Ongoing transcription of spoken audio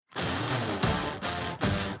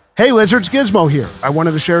Hey Lizards, Gizmo here. I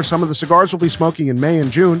wanted to share some of the cigars we'll be smoking in May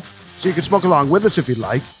and June, so you can smoke along with us if you'd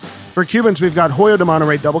like. For Cubans, we've got Hoyo de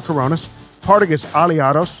Monterrey Double Coronas, Partagas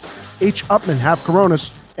Aliados, H. Upman Half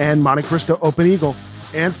Coronas, and Monte Cristo Open Eagle.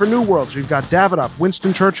 And for New Worlds, we've got Davidoff,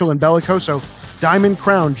 Winston Churchill, and Bellicoso, Diamond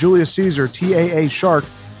Crown, Julius Caesar, TAA Shark,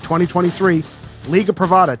 2023, Liga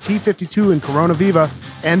Privada, T52 in Corona Viva,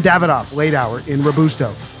 and Davidoff Late Hour in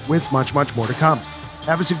Robusto, with much, much more to come.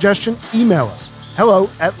 Have a suggestion? Email us.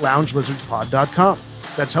 hello@loungelizardspod.com.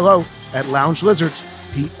 That's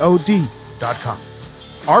hello@loungelizardspod.com.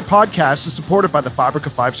 Our podcast is supported by the Fabrica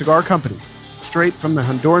 5 Cigar Company. Straight from the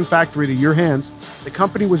Honduran factory to your hands, the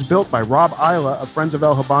company was built by Rob Isla of Friends of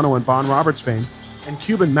El Habano and Bon Roberts fame, and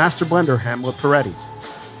Cuban master blender Hamlet Paredes.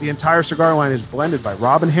 The entire cigar line is blended by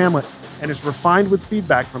Rob and Hamlet and is refined with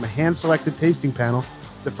feedback from a hand-selected tasting panel,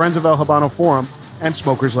 the Friends of El Habano Forum, and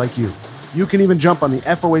smokers like you. You can even jump on the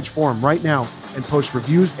FOH Forum right now and post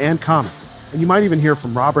reviews and comments, and you might even hear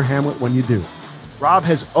from Rob or Hamlet when you do. Rob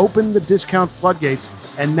has opened the discount floodgates,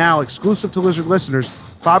 and now, exclusive to Lizard listeners,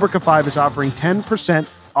 Fabrica 5 is offering 10%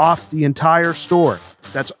 off the entire store.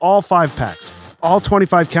 That's all 5-packs, all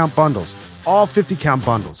 25-count bundles, all 50-count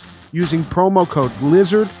bundles, using promo code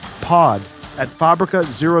LIZARDPOD at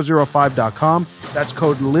Fabrica005.com. That's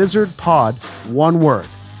code LIZARDPOD, one word.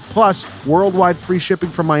 Plus, worldwide free shipping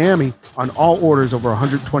from Miami on all orders over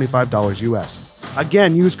 $125 US.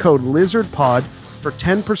 Again, use code LIZARDPOD for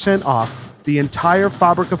 10% off the entire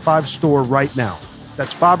Fabrica 5 store right now.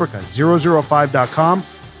 That's Fabrica005.com,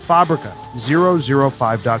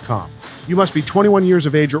 Fabrica005.com. You must be 21 years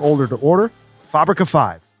of age or older to order. Fabrica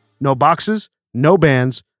 5. No boxes, no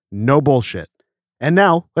bands, no bullshit. And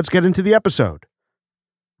now, let's get into the episode.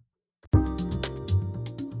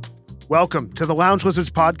 Welcome to the Lounge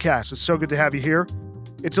Lizards podcast. It's so good to have you here.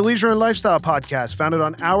 It's a leisure and lifestyle podcast founded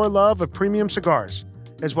on our love of premium cigars,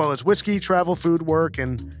 as well as whiskey, travel, food, work,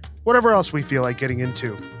 and whatever else we feel like getting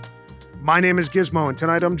into. My name is Gizmo, and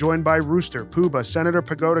tonight I'm joined by Rooster, Pooba, Senator,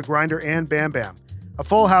 Pagoda, Grinder, and Bam Bam. A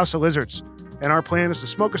full house of lizards. And our plan is to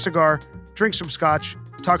smoke a cigar, drink some scotch,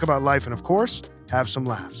 talk about life, and of course, have some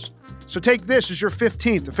laughs. So take this as your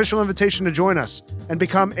 15th official invitation to join us and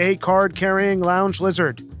become a card-carrying lounge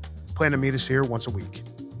lizard. Plan to meet us here once a week.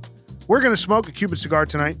 We're going to smoke a Cuban cigar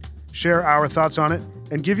tonight, share our thoughts on it,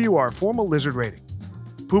 and give you our formal lizard rating.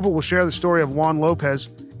 Pooba will share the story of Juan López,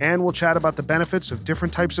 and we'll chat about the benefits of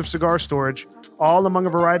different types of cigar storage, all among a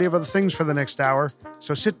variety of other things for the next hour.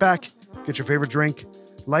 So sit back, get your favorite drink,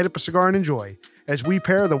 light up a cigar, and enjoy as we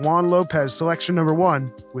pair the Juan López Selection number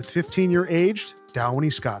 1 with 15-year aged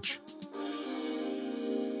Dalwhinnie Scotch.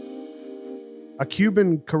 A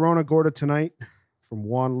Cuban Corona Gorda tonight from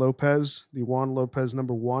Juan López, the Juan López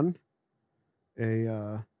number 1,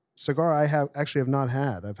 a cigar I have not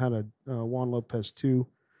had. I've had a Juan López 2.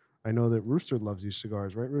 I know that Rooster loves these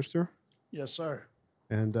cigars, right, Rooster? Yes, sir.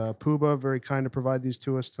 And Pooba, very kind to provide these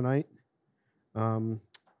to us tonight.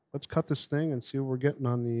 Let's cut this thing and see what we're getting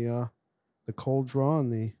on the cold draw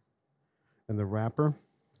and the wrapper.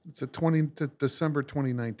 It's a December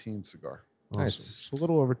 2019 cigar. Awesome. Nice. It's a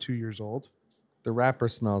little over 2 years old. The wrapper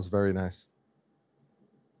smells very nice.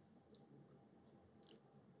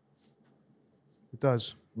 It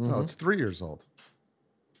does. No, it's 3 years old.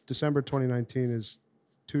 December 2019 is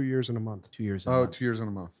 2 years and a month. 2 years. And a month. 2 years and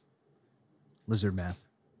a month. Lizard math.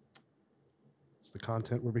 It's the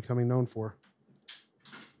content we're becoming known for.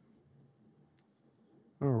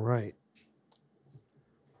 All right.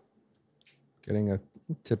 Getting a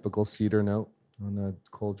typical cedar note on the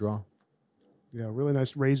cold draw. Yeah, really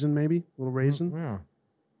nice raisin, maybe. A little raisin. Yeah.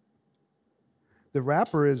 The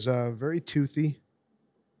wrapper is very toothy.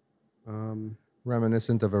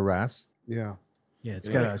 Reminiscent of a ras. Yeah. Yeah, it's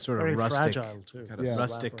got a sort of Very rustic, fragile, too. Got a Yeah.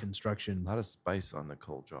 rustic slapper. construction. A lot of spice on the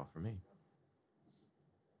cold draw for me.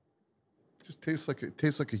 Just tastes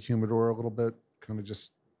like a humidor a little bit. Kind of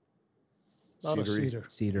just A lot of cedary.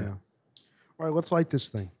 Cedar. Yeah. All right, let's light this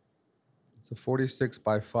thing. It's a 46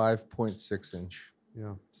 by 5.6 inch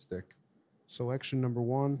Yeah. stick. Selection number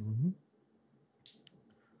 1. Mm-hmm.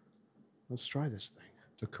 Let's try this thing.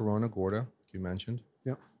 The Corona Gorda you mentioned.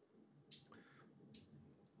 Yep.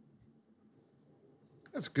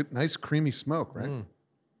 That's good, nice creamy smoke, right? Mm.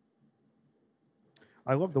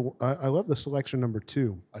 I love the selection number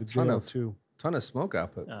 2. A The ton of- JL2. Ton of smoke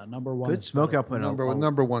output. Number 1. Good is smoke better. output.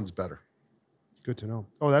 Number one's better. Good to know.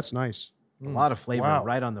 Oh, that's nice. A lot of flavor Wow.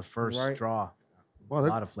 right on the first Right. draw. Wow, A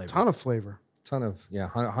that's lot of flavor. ton of flavor. Ton of,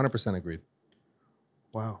 100% agreed.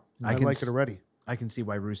 Wow. I I can like s- it already. I can see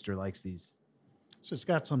why Rooster likes these. So it's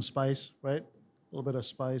got some spice, right? A little bit of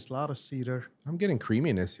spice, a lot of cedar I'm getting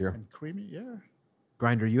creaminess here. and creamy. Yeah.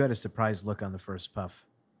 Grinder, you had a surprised look on the first puff.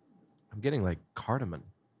 I'm getting like cardamom,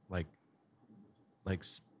 like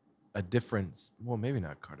a different. Well, maybe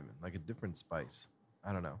not cardamom, like a different spice.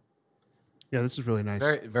 I don't know. Yeah, this is really nice.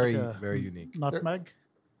 Very, very, Like a very unique. Nutmeg.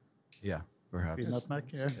 Yeah, Be perhaps. nutmeg.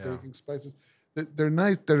 Yeah. Yeah. Baking spices. They're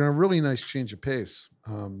nice. They're a really nice change of pace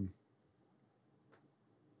to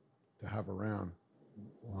have around.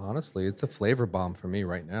 Well, honestly, it's a flavor bomb for me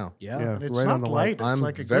right now. Yeah. Yeah. And it's Right on not the light. It's I'm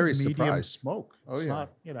like a very good medium surprised. smoke. Oh, It's yeah.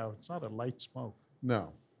 not, it's not a light smoke.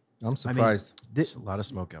 No. I'm surprised. It's a lot of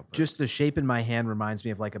smoke output. Just the shape in my hand reminds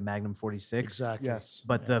me of like a Magnum 46. Exactly. Yes.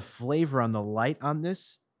 But the flavor on the light on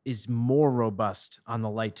this is more robust on the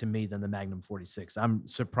light to me than the Magnum 46. I'm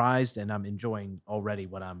surprised and I'm enjoying already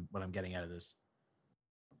what I'm getting out of this.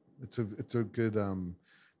 It's a good.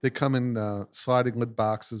 They come in sliding lid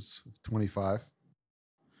boxes of 25.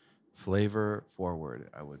 Flavor forward,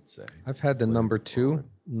 I would say. I've had the Flavor number 2, forward.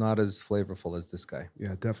 not as flavorful as this guy.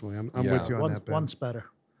 Yeah, definitely. I'm Yeah. with you on that, Ben. One's better.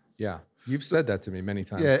 Yeah. You've said that to me many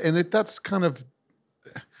times. Yeah, and that's kind of.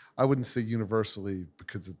 I wouldn't say universally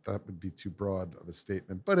because that would be too broad of a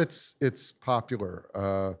statement, but it's popular.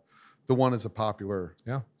 The one is a popular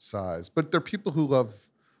size, but there are people who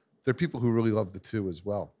really love the 2 as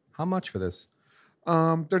well. How much for this?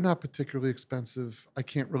 They're not particularly expensive. I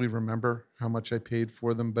can't really remember how much I paid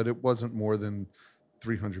for them, but it wasn't more than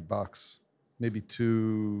 $300, maybe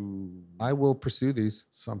 $2 I will pursue these.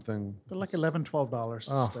 something. They're like $11, $12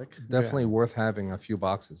 a Oh, stick. definitely worth having a few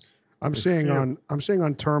boxes. I'm seeing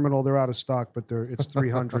on Terminal they're out of stock, but it's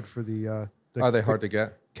 300 for the Are they hard to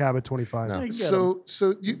get? Cabot 25. No. You can get 'em.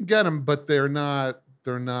 So you can get them, but they're not.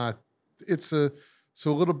 It's a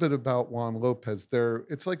little bit about Juan López.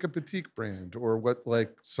 It's like a boutique brand, or what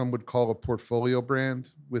like some would call a portfolio brand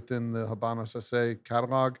within the Habanos SA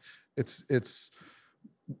catalog. It's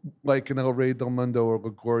like an El Rey del Mundo or La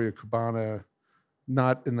Gloria Cubana,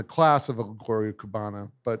 not in the class of a La Gloria Cubana,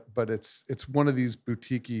 but it's one of these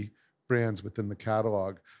boutique brands within the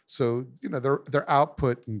catalog. So their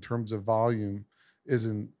output in terms of volume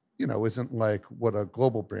isn't like what a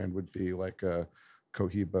global brand would be, like a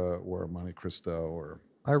Cohiba or a Monte Cristo or.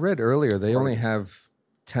 I read earlier they only Cards. have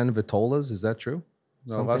 10 Vitolas. Is that true?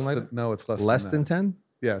 No, Something less like than that? no, it's less Less than than that. 10?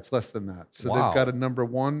 Yeah, it's less than that. So Wow. they've got a number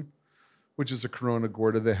 1, which is a Corona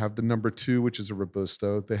Gorda. They have the number 2, which is a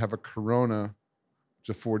Robusto. They have a Corona, which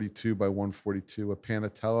is a 42 by 142, a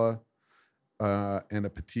Panatella, and a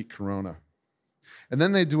Petite Corona. And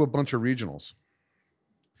then they do a bunch of regionals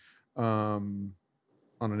on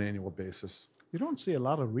an annual basis. You don't see a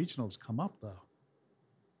lot of regionals come up, though.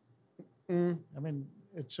 Mm, I mean,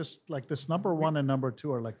 it's just like this number 1 and number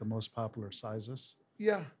 2 are like the most popular sizes.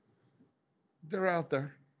 yeah, they're out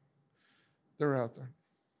there. They're out there.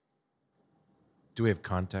 Do we have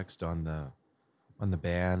context on the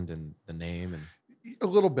band and the name and A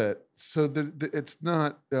little bit. So it's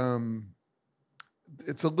not.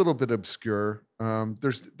 It's a little bit obscure.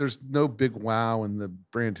 There's no big wow in the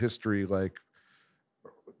brand history like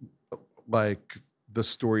the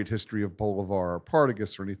storied history of Bolivar or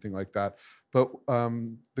Partagas or anything like that. But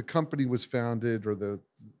the company was founded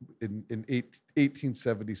in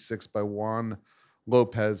 1876 by Juan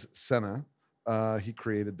López Sena. He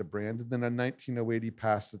created the brand, and then in 1908 he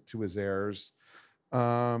passed it to his heirs.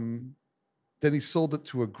 Then he sold it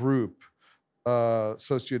to a group,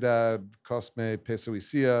 Sociedad Cosme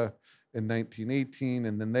Pesoicia, in 1918,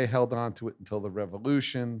 and then they held on to it until the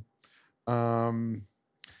Revolution.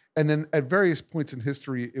 And then at various points in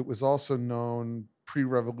history, it was also known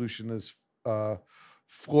pre-revolution as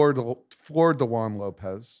Flor de Juan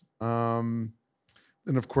López. And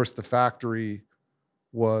of course, the factory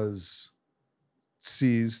was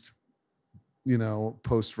seized,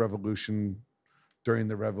 post-revolution. During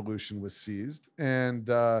the revolution was seized and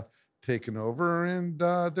taken over. And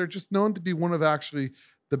they're just known to be one of actually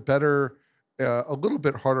the better, a little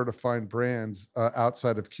bit harder to find brands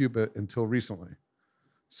outside of Cuba until recently.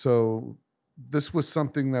 So this was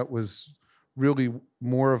something that was really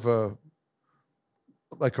more of a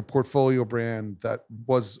portfolio brand that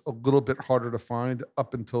was a little bit harder to find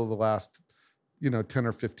up until the last, 10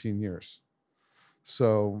 or 15 years.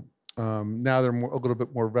 So now they're a little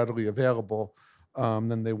bit more readily available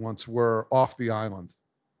than they once were off the island.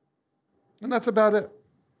 And that's about it.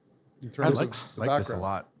 In I terms like of the this a background.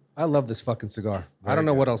 lot. I love this fucking cigar. I Very don't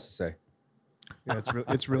know good. what else to say. Yeah,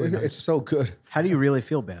 it's really nice. It's so good. How do you really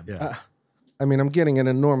feel, Bam? Yeah. I mean, I'm getting an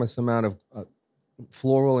enormous amount of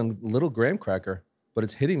floral and little graham cracker, but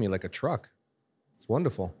it's hitting me like a truck. It's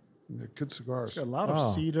wonderful. They're good cigars. It's got a lot of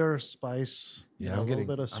Oh. cedar, spice, Yeah, a I'm little getting-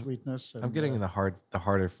 bit of I'm- sweetness. I'm and, getting the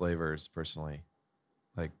harder flavors personally,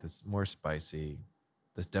 like this more spicy.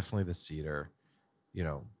 This definitely the cedar,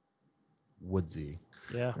 woodsy.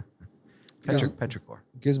 Yeah. Petrichor.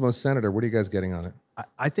 Gizmo Senator, what are you guys getting on it?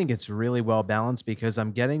 I think it's really well balanced because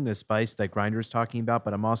I'm getting the spice that Grinder's talking about,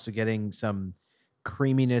 but I'm also getting some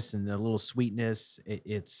creaminess and a little sweetness.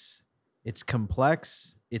 It's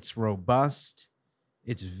complex. It's robust.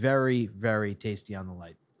 It's very, very tasty on the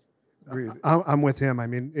light. I'm with him. I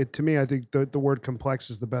mean, to me, I think the word complex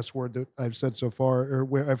is the best word that I've said so far,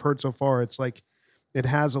 or I've heard so far. It's like it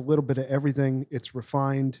has a little bit of everything. It's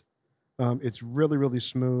refined. It's really, really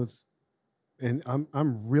smooth. And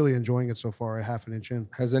I'm really enjoying it so far, a half an inch in.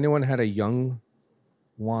 Has anyone had a young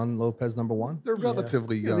Juan Lopez #1? They're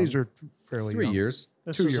relatively Yeah, young. these are fairly 3 young. years.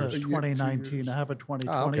 This 2 is years. a 2019. I have a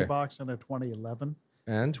 2020 okay. box and a 2011.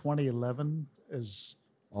 And 2011 is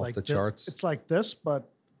off like the charts. It's like this,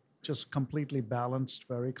 but just completely balanced,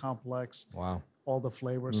 very complex. Wow. All the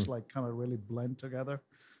flavors like kind of really blend together.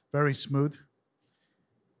 Very smooth.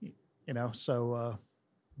 So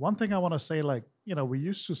one thing I want to say, like, we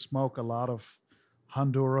used to smoke a lot of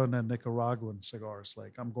Honduran and Nicaraguan cigars.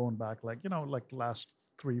 Like I'm going back like last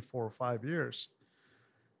 3, 4, 5 years.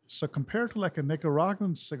 So compared to like a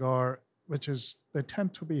Nicaraguan cigar, which is, they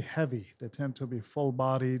tend to be heavy. They tend to be full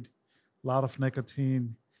bodied, a lot of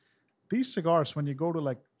nicotine. These cigars, when you go to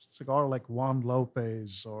like cigar like Juan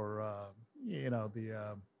Lopez or,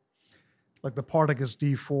 like the Partagas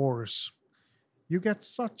D4s, you get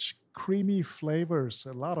such creamy flavors,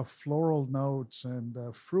 a lot of floral notes and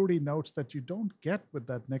fruity notes that you don't get with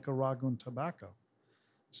that Nicaraguan tobacco.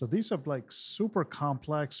 So these are like super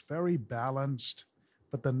complex, very balanced,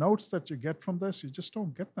 but the notes that you get from this, you just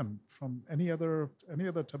don't get them from any other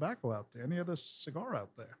tobacco out there, any other cigar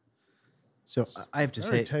out there. So I have to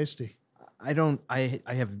Very say, tasty. I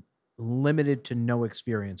have limited to no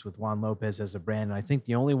experience with Juan Lopez as a brand. And I think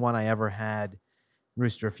the only one I ever had,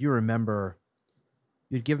 Rooster, if you remember,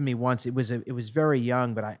 you'd given me once. It was very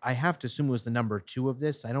young, but I have to assume it was the #2 of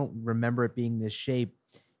this. I don't remember it being this shape,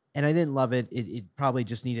 and I didn't love it. It probably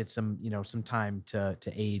just needed some time to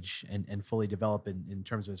age and fully develop in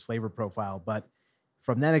terms of its flavor profile. But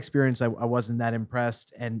from that experience, I wasn't that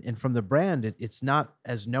impressed. And from the brand, it's not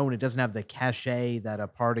as known. It doesn't have the cachet that a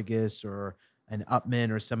Partagas or an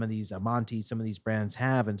Upman or some of these Amonte, some of these brands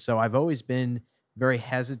have. And so I've always been very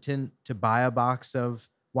hesitant to buy a box of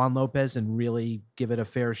Juan Lopez and really give it a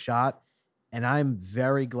fair shot. And I'm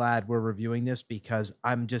very glad we're reviewing this because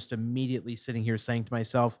I'm just immediately sitting here saying to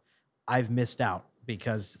myself, I've missed out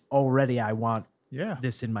because already I want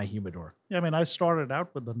this in my humidor. Yeah, I mean, I started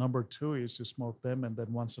out with the #2. I used to smoke them, and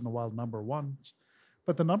then once in a while #1s.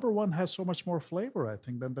 But the #1 has so much more flavor, I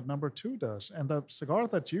think, than the #2 does. And the cigar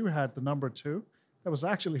that you had, the #2, that was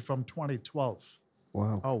actually from 2012.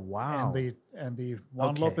 Wow. Oh, wow. And the Juan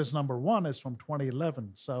Okay. Lopez #1 is from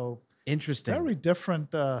 2011. So Interesting. very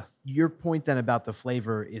different. Your point then about the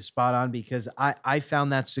flavor is spot on because I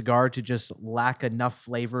found that cigar to just lack enough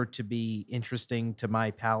flavor to be interesting to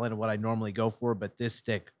my palate and what I normally go for. But this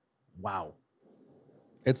stick, wow.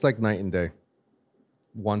 It's like night and day.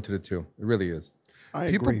 1 to the 2. It really is. I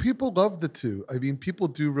agree. People love the 2. I mean, people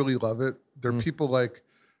do really love it. There are people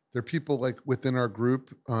like within our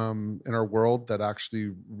group, in our world, that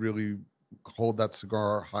actually really hold that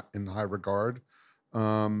cigar in high regard.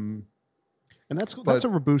 And that's a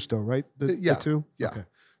Robusto, right? The 2? Yeah. Okay.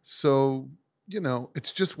 So,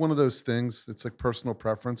 it's just one of those things. It's like personal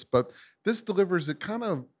preference, but this delivers it kind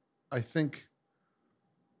of, I think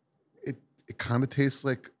it kind of tastes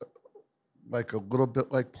like a little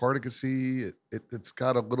bit like Partagas-y. It's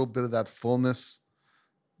got a little bit of that fullness.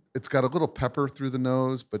 It's got a little pepper through the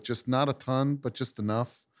nose, but just not a ton, but just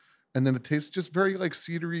enough. And then it tastes just very like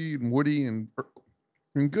cedary and woody and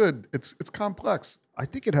good. It's complex. I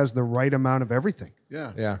think it has the right amount of everything.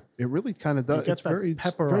 Yeah. Yeah. It really kind of You does. get It's that very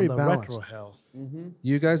pepper very on the balanced. retrohale. Mm-hmm.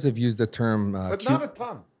 You guys have used the term But not a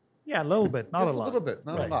ton. Yeah, a little bit, not Just a lot. little bit,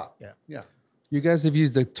 not a Right, lot. Yeah. Yeah. You guys have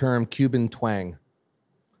used the term Cuban twang.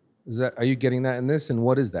 Are you getting that in this? And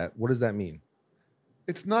what is that? What does that mean?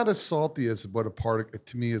 It's not as salty as what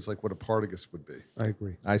to me is like what a Partagas would be. I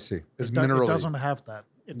agree. I see. It's It minerally. doesn't have that.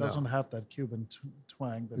 It No. doesn't have that Cuban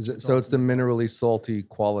twang. That Is you're it, so it's the talking about. minerally salty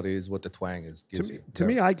quality is what the twang is. To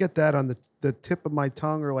me, I get that on the tip of my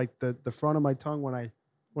tongue or like the front of my tongue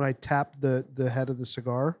when I tap the head of the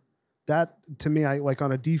cigar. That to me, I like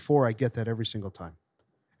on a D4, I get that every single time.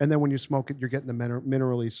 And then when you smoke it, you're getting the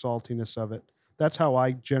minerally saltiness of it. That's how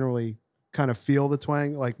I generally kind of feel the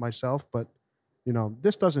twang, like myself. But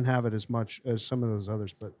this doesn't have it as much as some of those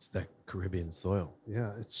others. But It's that Caribbean soil.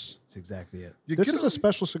 yeah, it's That's exactly it. You this get is a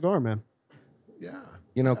special cigar, man. Yeah.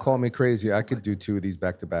 Call me crazy. I could do 2 of these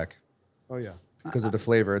back to back Oh yeah. because of the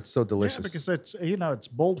flavor. It's so delicious. Yeah, because it's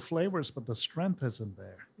bold flavors, but the strength isn't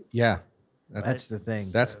there. Yeah. That's the thing.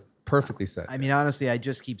 That's perfectly set. I mean, honestly, I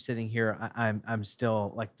just keep sitting here. I'm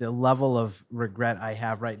still like the level of regret I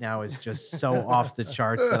have right now is just so off the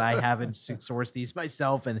charts that I haven't sourced these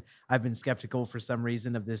myself, and I've been skeptical for some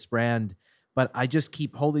reason of this brand. But I just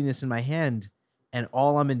keep holding this in my hand, and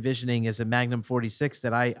all I'm envisioning is a Magnum 46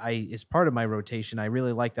 that I is part of my rotation. I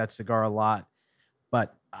really like that cigar a lot,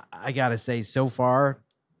 but I gotta say, so far,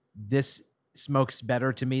 this smokes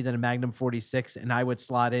better to me than a Magnum 46, and I would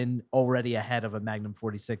slot in already ahead of a Magnum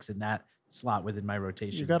 46 in that slot within my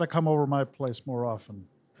rotation. You got to come over my place more often,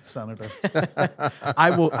 Senator. I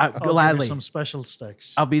will I'll give you gladly. some special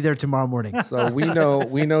steaks. I'll be there tomorrow morning. So we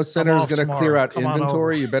know Senator's off going to clear tomorrow. out Come on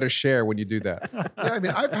inventory. over. You better share when you do that. Yeah, I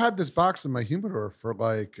mean, I've had this box in my humidor for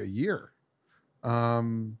like a year.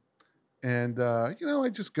 And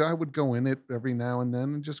I would go in it every now and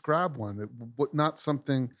then and just grab one. Not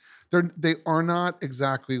something. They are not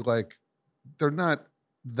exactly like, they're not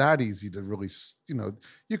that easy to really.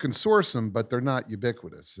 You can source them, but they're not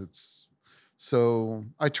ubiquitous. So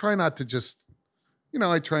I try not to just.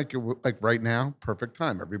 I try and get, like right now, perfect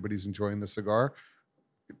time. Everybody's enjoying the cigar.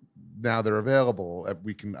 Now they're available.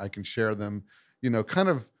 I can share them. Kind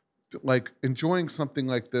of like enjoying something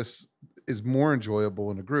like this is more enjoyable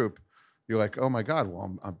in a group. You're like, oh my God,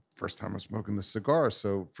 well, I'm first time I'm smoking this cigar.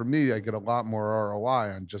 So for me, I get a lot more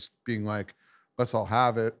ROI on just being like, let's all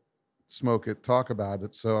have it, smoke it, talk about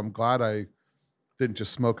it. So I'm glad I didn't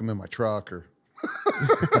just smoke them in my truck or,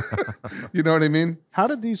 you know what I mean? How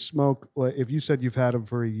did these smoke? If you said you've had them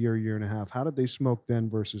for a year and a half, how did they smoke then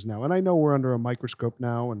versus now? And I know we're under a microscope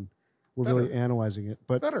now and we're really analyzing it,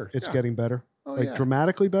 but Better, it's yeah. getting better. Oh, Like yeah.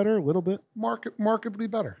 dramatically better, a little bit. Markedly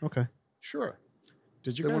better. Okay. Sure.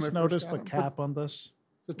 Did you Then when guys I first notice got the 'em, cap on this?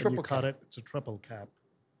 It's a When triple you cut cap. it, it's a triple cap.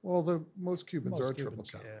 Well, most Cubans Most are a triple Cubans,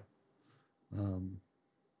 cap. yeah.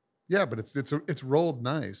 Yeah, but it's rolled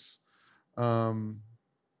nice.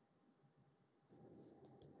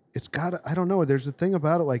 It's got, I don't know. There's a thing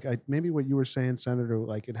about it. Like maybe what you were saying, Senator,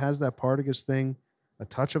 like it has that Partagas thing, a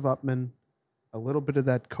touch of Upman, a little bit of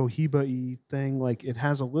that Cohiba-y thing. Like it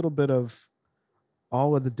has a little bit of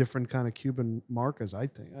all of the different kind of Cuban marcas, I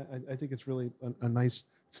think. I think it's really a nice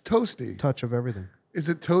It's toasty. touch of everything. Is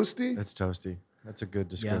it toasty? It's toasty. That's a good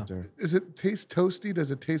descriptor. Is it taste toasty? Does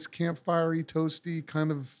it taste campfire-y, toasty,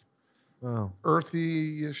 kind of Oh,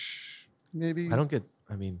 earthy-ish, maybe? I don't get.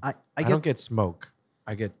 I mean, I I get don't get smoke.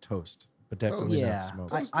 I get toast, but definitely yeah. not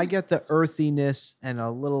smoke. I get the earthiness and a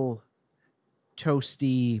little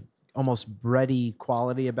toasty, almost bready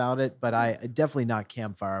quality about it, but I definitely not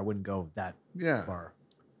campfire. I wouldn't go that Yeah. far.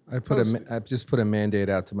 Toasty. I just put a mandate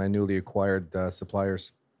out to my newly acquired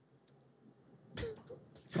suppliers.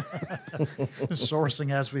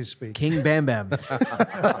 Sourcing as we speak. King Bam Bam.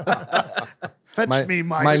 Fetch me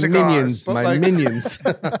my cigars. minions, But my like- minions.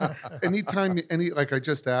 Anytime, like I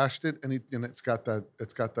just ashed it, and it's got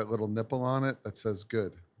that little nipple on it that says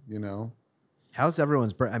good. How's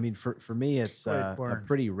everyone's burn? I mean, for me, it's Great a burn.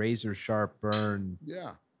 pretty razor sharp burn.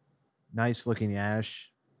 Yeah. Nice looking ash.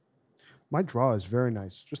 My draw is very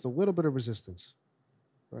nice. Just a little bit of resistance.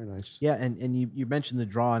 Very nice. Yeah, and you mentioned the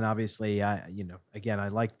draw, and obviously, again,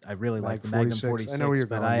 I really like the Magnum 46. 46, I know where you're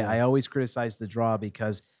but going, yeah. I always criticize the draw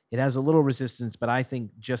because it has a little resistance, but I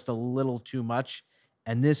think just a little too much.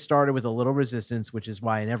 And this started with a little resistance, which is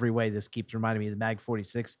why in every way this keeps reminding me of the Mag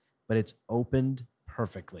 46, but it's opened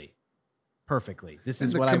perfectly. Perfectly. This And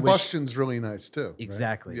is the what I wish. combustion's really nice too. right?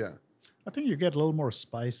 Exactly. Yeah. I think you get a little more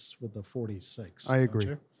spice with the 46. I don't agree.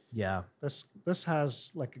 you? Yeah. This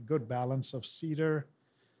has like a good balance of cedar,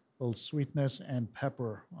 little sweetness, and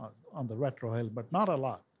pepper on the retro hill, but not a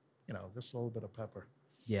lot. Just a little bit of pepper.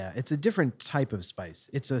 Yeah. It's a different type of spice.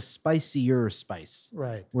 It's a spicier spice.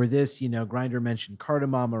 Right. Where this, Grinder mentioned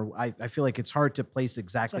cardamom, or I feel like it's hard to place It's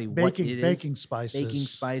exactly like what it is. baking spices. Baking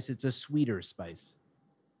spice. It's a sweeter spice.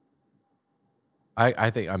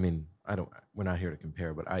 I think. I mean, I don't. We're not here to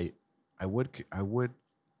compare, but I would.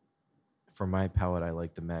 For my palate, I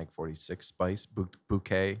like the Mag 46 spice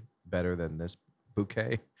bouquet better than this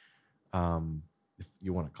bouquet. If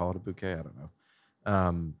you want to call it a bouquet, I don't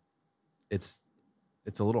know. It's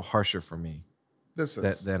a little harsher for me This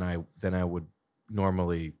is. than I would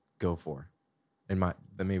normally go for. And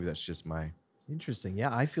maybe that's just my. Interesting.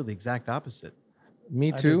 Yeah, I feel the exact opposite.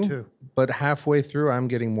 Me I do too, too. but halfway through, I'm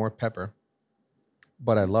getting more pepper.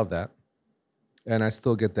 But I love that. And I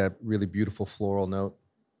still get that really beautiful floral note.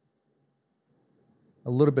 A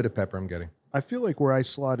little bit of pepper I'm getting. I feel like where I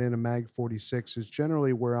slot in a Mag 46 is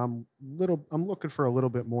generally where I'm looking for a little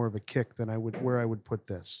bit more of a kick than where I would put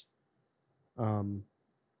this.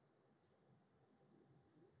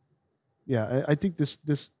 Yeah, I think this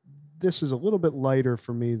this is a little bit lighter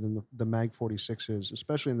for me than the Mag 46 is,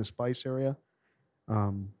 especially in the spice area.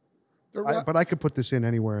 But I could put this in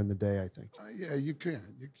anywhere in the day, I think. Yeah, you can.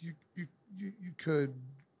 You could.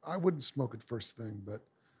 I wouldn't smoke it first thing, but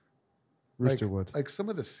Rooster would. Like some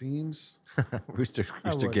of the seams. Rooster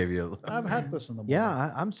would. gave you. I've had this in the morning.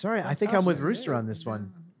 Yeah, I'm sorry. I think I'm with Fantastic. Rooster Yeah, on this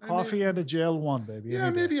one. I Coffee mean, and a jail one, baby. yeah,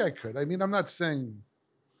 any day. maybe I could. I mean, I'm not saying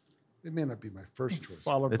it may not be my first choice.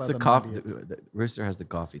 Followed It's by the coffee. 90th. The Rooster has the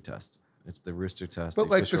coffee test. It's the Rooster test. But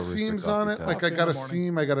like the official Rooster seams coffee on it, test. like Coffee I in got the a morning.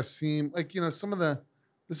 seam, I got a seam. Like, some of the,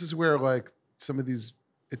 this is where like some of these,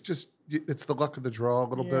 it's the luck of the draw a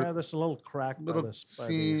little Yeah, bit. there's a little crack by Little this. by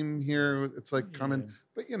the- seam here. It's like coming,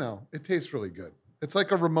 Yeah. but it tastes really good. It's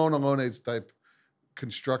like a Ramon Alones type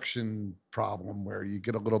construction problem where you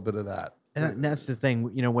get a little bit of that. And that's the thing,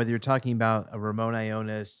 whether you're talking about a Ramon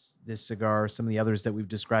Ionis, this cigar, some of the others that we've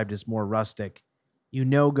described as more rustic,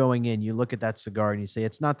 going in, you look at that cigar and you say,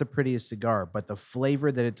 it's not the prettiest cigar, but the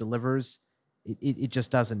flavor that it delivers, it just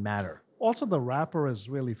doesn't matter. Also, the wrapper is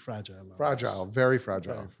really fragile. on this. Fragile, very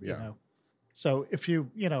fragile. Very, Yeah. So if you,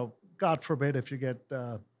 God forbid, if you get,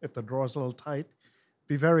 if the draw's a little tight,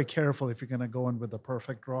 be very careful if you're going to go in with the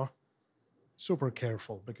perfect draw. Super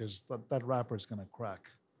careful because that wrapper is going to crack.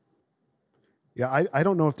 Yeah, I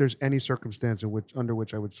don't know if there's any circumstance under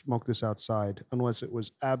which I would smoke this outside unless it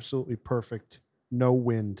was absolutely perfect, no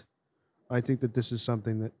wind. I think that this is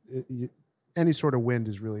something that any sort of wind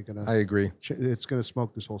is really going I to agree. it's going to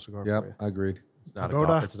smoke this whole cigar for Yep, you. agreed. It's not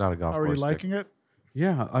Pagoda, it's not a golf Are you course. liking it?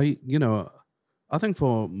 Yeah, I think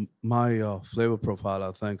for my flavor profile,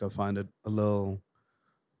 I think I find it a little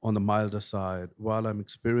on the milder side. While I'm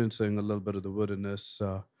experiencing a little bit of the woodiness,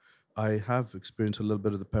 I have experienced a little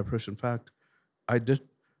bit of the pepperish. In fact, I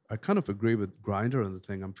kind of agree with Grinder on the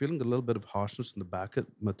thing. I'm feeling a little bit of harshness in the back of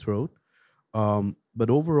my throat. But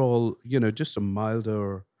overall, just a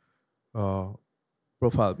milder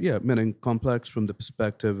profile. Yeah, meaning complex from the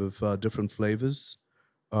perspective of different flavors.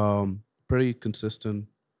 Pretty consistent,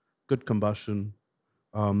 good combustion.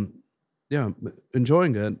 Enjoying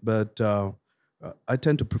it, but I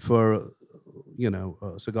tend to prefer,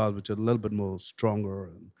 cigars which are a little bit more stronger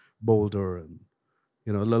and bolder and,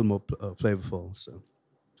 a little more flavorful. So.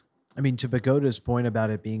 I mean, to Pagoda's point about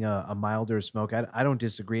it being a milder smoke, I don't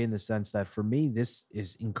disagree in the sense that for me, this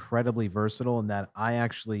is incredibly versatile and that I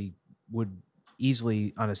actually would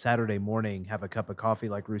easily on a Saturday morning have a cup of coffee,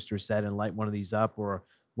 like Rooster said, and light one of these up, or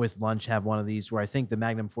with lunch have one of these, where I think the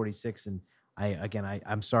Magnum 46, and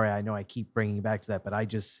I'm sorry, I know I keep bringing you back to that, but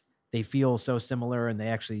they feel so similar, and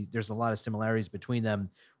there's a lot of similarities between them,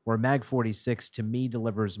 where Mag 46 to me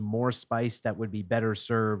delivers more spice that would be better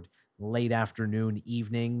served late afternoon,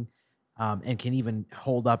 evening, and can even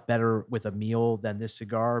hold up better with a meal than this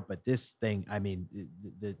cigar. But this thing, I mean,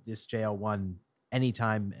 this JL1,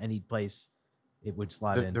 anytime, any place, it would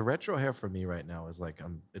slide in. The retro hair for me right now is like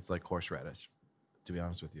it's like horseradish, to be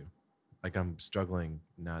honest with you. Like I'm struggling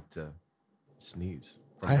not to sneeze.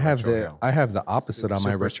 from I the have retro the hair. I have the opposite on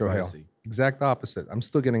my Super retro hail. spicy. Exact opposite. I'm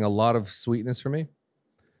still getting a lot of sweetness for me.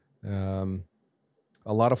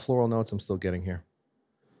 A lot of floral notes I'm still getting here.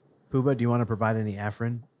 Puba, do you want to provide any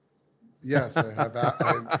Afrin? Yes, I have.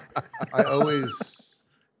 I always.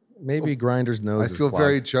 Maybe Grinder's nose. I is feel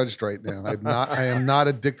very clogged. judged right now. I am not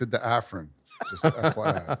addicted to Afrin. Just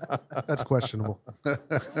FYI. That's questionable.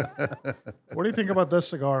 What do you think about this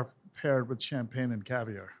cigar paired with champagne and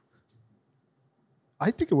caviar?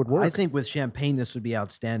 I think it would work. I think with champagne, this would be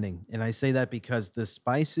outstanding. And I say that because the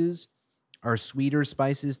spices are sweeter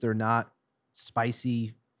spices. They're not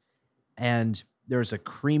spicy. And there's a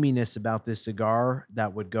creaminess about this cigar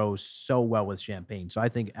that would go so well with champagne. So I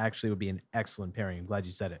think actually it would be an excellent pairing. I'm glad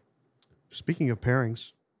you said it. Speaking of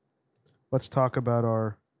pairings, let's talk about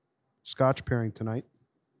our Scotch pairing tonight.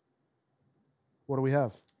 What do we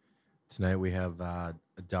have? Tonight we have a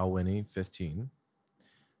Dalwhinnie 15.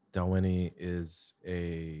 Dalwhinnie is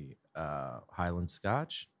a Highland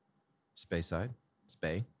Scotch, Speyside,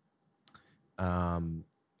 Spey.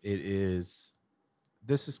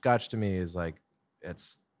 This is Scotch to me is like,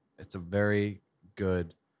 it's a very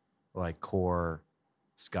good, like core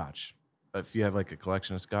Scotch. If you have like a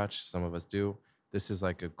collection of Scotch, some of us do, this is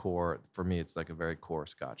like a core, for me, it's like a very core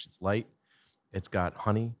Scotch. It's light, it's got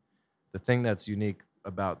honey. The thing that's unique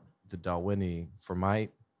about the Dalwhinnie for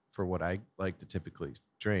what I like to typically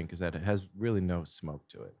drink is that it has really no smoke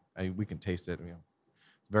to it. We can taste it,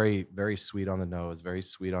 very, very sweet on the nose, very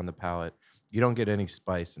sweet on the palate. You don't get any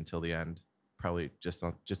spice until the end, probably just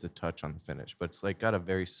a touch on the finish, but it's like got a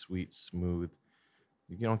very sweet, smooth.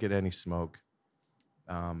 You don't get any smoke.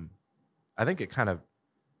 I think it kind of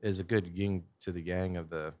is a good yin to the yang of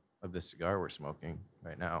the cigar we're smoking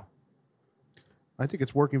right now. I think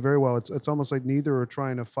it's working very well. It's almost like neither are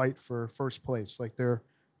trying to fight for first place. Like they're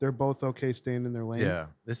both okay staying in their lane. Yeah,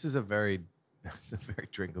 this is a very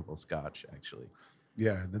drinkable Scotch, actually.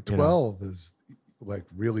 Yeah, the You know. 12 is like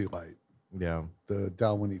really light. Yeah, The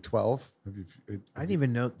Dalwhinnie 12. I didn't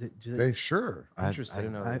even know that. They sure. I Interesting.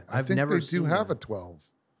 didn't know. that. I've think never they do seen have that. a 12.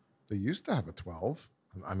 They used to have a 12.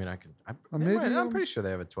 I mean, I can. maybe, I'm pretty sure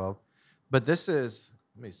they have a 12, but this is.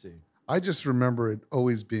 Let me see. I just remember it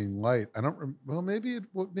always being light. I don't. Well, maybe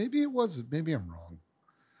it was. Maybe I'm wrong.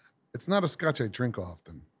 It's not a Scotch I drink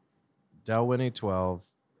often. Dalwhinnie 12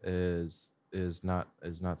 is not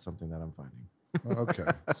something that I'm finding. Okay,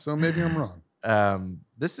 so maybe I'm wrong.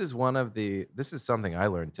 This is something I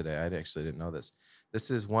learned today. I actually didn't know this.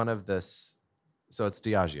 This is one of this. So it's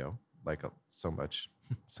Diageo, like so much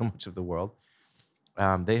of the world.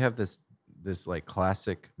 They have this like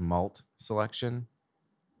classic malt selection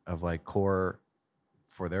of like core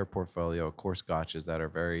for their portfolio, core scotches that are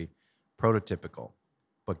very prototypical,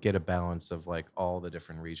 but get a balance of like all the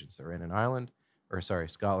different regions they're in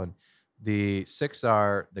Scotland. The 6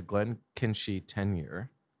 are the Glenkinchie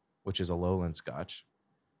 10-year, which is a lowland Scotch,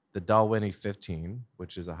 the Dalwhinnie 15,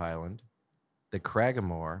 which is a Highland, the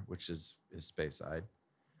Craggamore, which is Speyside,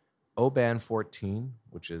 Oban 14,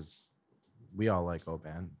 which is, we all like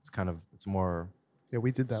Oban. It's more Yeah,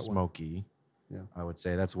 we did that one. smoky. Yeah. I would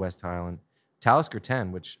say that's West Highland. Talisker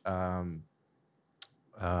 10, which Pagoda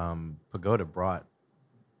brought.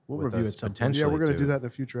 We'll with review us it some point. Yeah, potentially we're going to do to that in a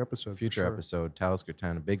future episode. for future sure. episode. Talisker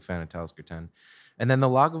 10, a big fan of Talisker 10, and then the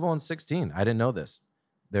Lagavulin 16. I didn't know this.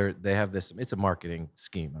 They have this. It's a marketing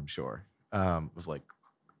scheme, I'm sure. Of like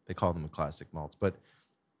they call them the classic malts, but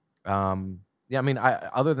yeah. I mean,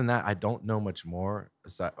 other than that, I don't know much more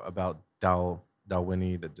about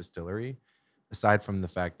Dalwhinnie, the distillery, aside from the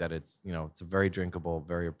fact that it's a very drinkable,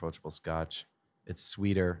 very approachable Scotch. It's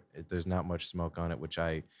sweeter. There's not much smoke on it, which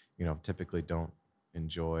I typically don't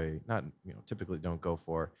enjoy. Not typically don't go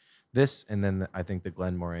for. This and then I think the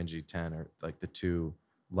Glenmore NG10 are like the two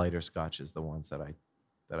lighter Scotches, the ones that I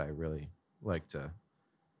really like to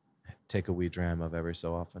take a wee dram of every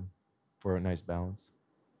so often for a nice balance.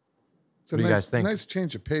 It's a What do you guys think? nice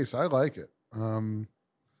change of pace. I like it. And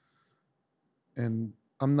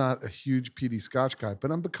I'm not a huge peaty Scotch guy,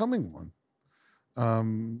 but I'm becoming one.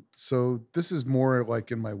 So this is more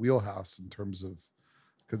like in my wheelhouse in terms of,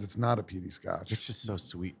 because it's not a peaty Scotch. It's just so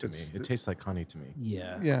sweet to me. It tastes like honey to me.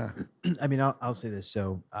 Yeah. Yeah. I mean, I'll say this.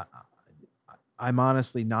 So I'm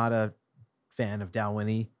honestly not a fan of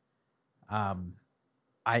Dalwhinnie.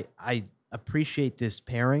 I appreciate this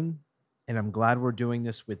pairing, and I'm glad we're doing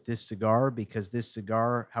this with this cigar because this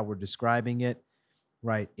cigar, how we're describing it,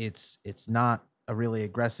 right? It's not a really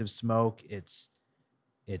aggressive smoke. It's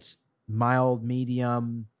mild,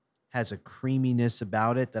 medium, has a creaminess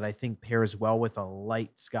about it that I think pairs well with a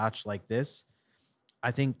light Scotch like this.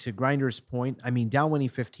 I think to Grinder's point, I mean, Dalwhinnie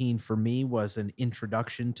 15 for me was an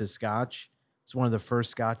introduction to Scotch. It's one of the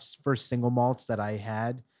first single malts that I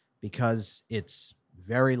had because it's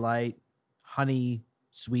very light, honey,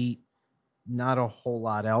 sweet, not a whole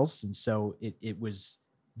lot else. And so it was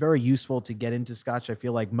very useful to get into Scotch. I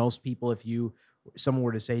feel like most people, if someone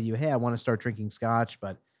were to say to you, hey, I want to start drinking Scotch,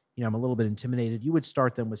 but I'm a little bit intimidated, you would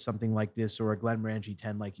start them with something like this or a Glenmorangie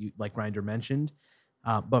 10 like Grinder mentioned.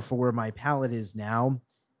 But for where my palate is now,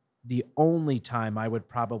 the only time I would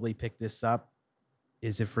probably pick this up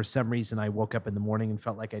is if for some reason I woke up in the morning and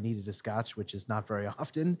felt like I needed a Scotch, which is not very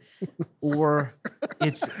often, or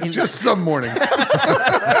it's Just some mornings.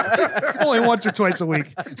 Only once or twice a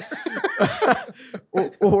week.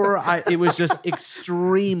 it was just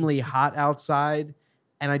extremely hot outside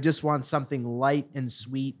and I just want something light and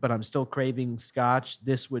sweet, but I'm still craving Scotch.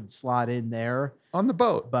 This would slot in there. On the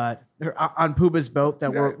boat. But on Puba's boat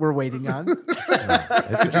that we're waiting on.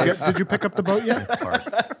 Did you pick up the boat yet?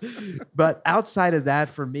 But outside of that,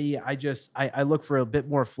 for me, I look for a bit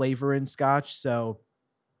more flavor in Scotch. So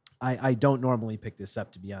I don't normally pick this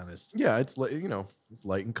up, to be honest. Yeah, it's it's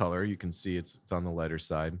light in color. You can see it's on the lighter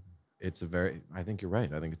side. I think you're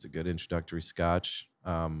right. I think it's a good introductory Scotch.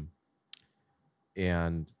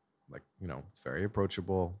 And it's very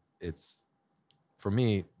approachable. It's, for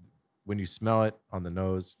me, when you smell it on the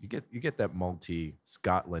nose, you get that malty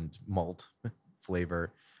Scotland malt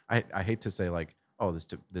flavor. I hate to say like, oh,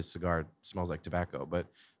 this cigar smells like tobacco, but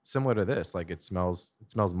similar to this, like it smells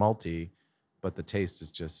malty, but the taste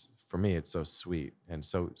is just, for me, it's so sweet and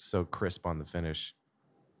so crisp on the finish.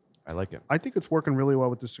 I like it. I think it's working really well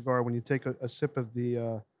with the cigar. When you take a sip of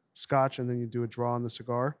the Scotch and then you do a draw on the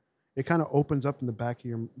cigar, it kind of opens up in the back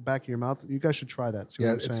of your mouth. You guys should try that. See what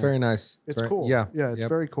I'm it's saying? very nice. It's cool. Yeah. Yeah, it's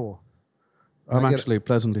very cool. I'm I get- actually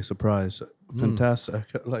pleasantly surprised. Fantastic.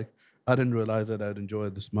 Like, I didn't realize that I'd enjoy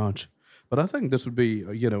it this much. But I think this would be,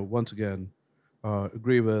 once again,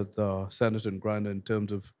 agree with Senator and Grinder in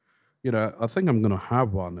terms of, I think I'm going to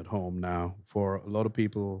have one at home now for a lot of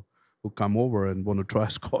people who come over and want to try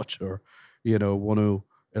Scotch or, want to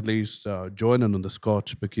at least join in on the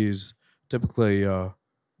Scotch, because typically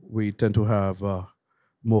we tend to have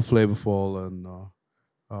more flavorful and,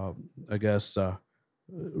 I guess,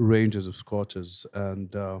 ranges of Scotches. And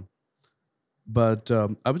but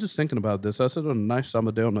I was just thinking about this. I said on a nice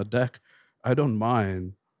summer day on a deck, I don't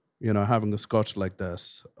mind, having a Scotch like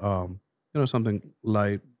this. Something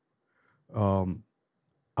light.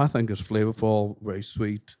 I think it's flavorful, very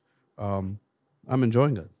sweet. I'm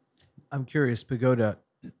enjoying it. I'm curious, Pagoda.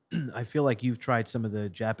 I feel like you've tried some of the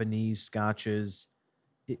Japanese scotches.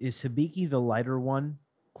 Is Hibiki the lighter one?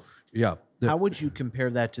 Yeah. How would you compare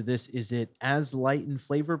that to this? Is it as light in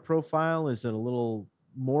flavor profile? Is it a little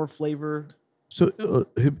more flavor? So,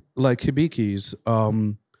 like Hibikis,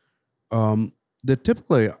 they're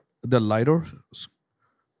typically the lighter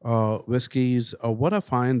whiskeys. What I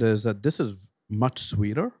find is that this is much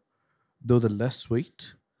sweeter, though they're less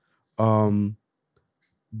sweet. But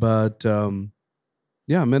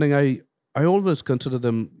yeah, meaning I always consider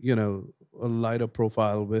them, a lighter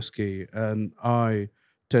profile whiskey, and I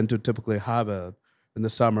tend to typically have it in the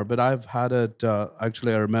summer. But I've had it.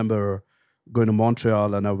 Actually, I remember going to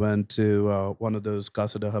Montreal, and I went to one of those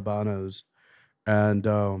Casa de Habanos, and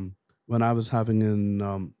when I was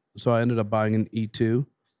having so I ended up buying an E2,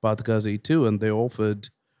 Vodka's E2, and they offered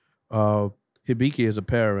Hibiki as a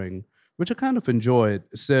pairing, which I kind of enjoyed.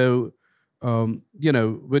 So, when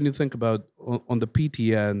you think about on the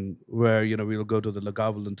PTN, where, we'll go to the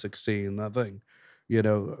Lagavulin 16, I think,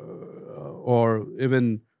 or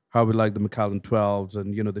even how we like the Macallan 12s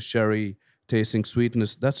and, the sherry tasting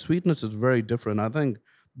sweetness, that sweetness is very different. I think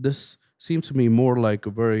this seems to me more like a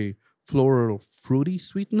very floral, fruity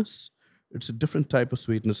sweetness. It's a different type of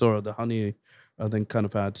sweetness, or the honey, I think, kind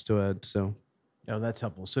of adds to it. So Oh, that's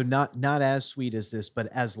helpful. So not as sweet as this, but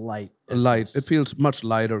as light. As light. this. It feels much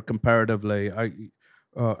lighter comparatively. I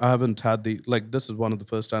haven't had this is one of the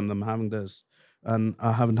first time I'm having this, and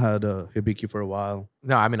I haven't had a Hibiki for a while.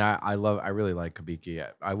 No, I mean, I really like Hibiki.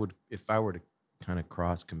 I would, if I were to kind of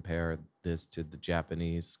cross compare this to the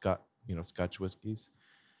Japanese Scotch whiskeys,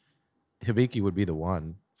 Hibiki would be the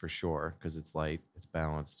one for sure, because it's light, it's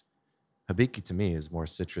balanced. Hibiki to me is more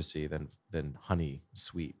citrusy than honey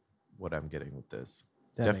sweet. What I'm getting with this,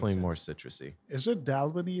 That definitely makes more sense. citrusy. Is it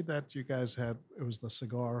Dalwhinnie that you guys had? It was the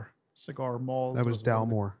cigar malt. That was it one of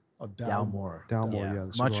the- Dalmore. Oh, Dalmore. Dalmore, yeah,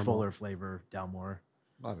 the much cigar fuller malt. flavor. Dalmore.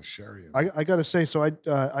 A lot of sherry. In it. I got to say, so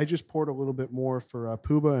I just poured a little bit more for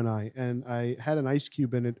Puba and I had an ice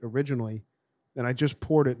cube in it originally, and I just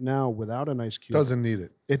poured it now without an ice cube. Doesn't need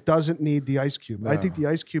it It doesn't need the ice cube. I think No. the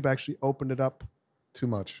ice cube actually opened it up too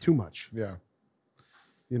much. too much. Yeah.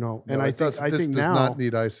 And No, I it think does, I this think does now, not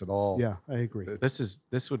need ice at all. yeah, I agree.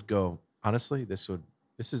 This would go, honestly. This would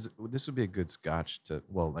be a good Scotch to,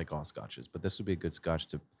 well, like all Scotches, but this would be a good Scotch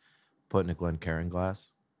to put in a Glencairn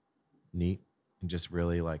glass, neat, and just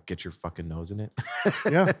really like get your fucking nose in it.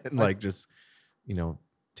 Yeah. and like just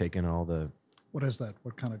take in all the. What is that?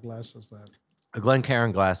 What kind of glass is that? A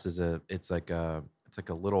Glencairn glass is it's like a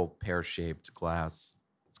little pear-shaped glass.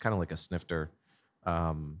 It's kind of like a snifter,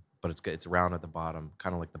 but it's round at the bottom,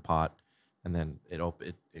 kind of like the pot, and then it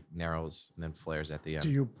narrows and then flares at the end.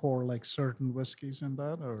 Do you pour like certain whiskeys in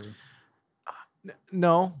that, or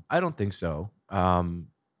No, I don't think so.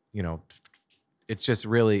 It's just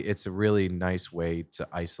it's a really nice way to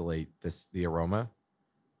isolate the aroma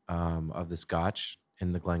of the Scotch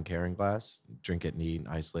in the Glencairn glass. Drink it neat and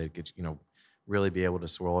isolate it. Really be able to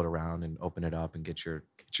swirl it around and open it up and get your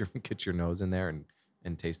nose in there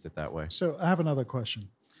and taste it that way. So I have another question.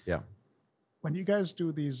 Yeah. When you guys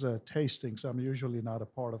do these tastings, I'm usually not a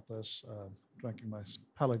part of this, drinking my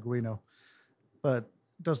Pellegrino, but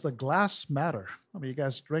does the glass matter? I mean, you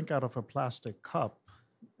guys drink out of a plastic cup.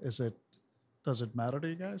 Does it matter to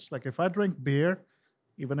you guys? Like if I drink beer,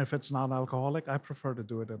 even if it's non-alcoholic, I prefer to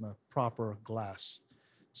do it in a proper glass.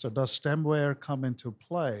 So does stemware come into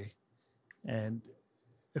play? And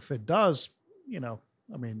if it does,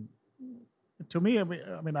 I mean, to me,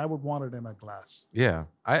 I would want it in a glass. Yeah,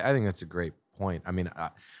 I think that's a great point. I mean,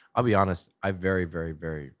 I'll be honest. I very, very,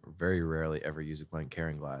 very, very rarely ever use a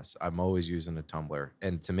Glencairn glass. I'm always using a tumbler,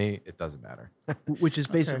 and to me, it doesn't matter. Which is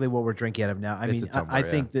basically what we're drinking out of now. I It's mean, a tumbler, I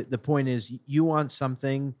think that the point is you want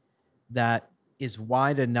something that is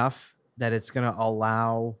wide enough that it's going to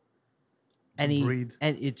allow breathe.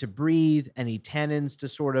 to breathe, any tannins to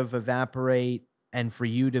sort of evaporate, and for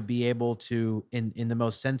you to be able to, in the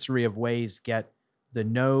most sensory of ways, get the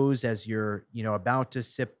nose as you're, about to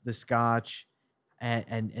sip the scotch,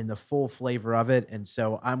 and the full flavor of it. And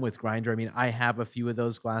so I'm with Grinder. I mean, I have a few of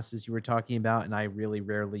those glasses you were talking about, and I really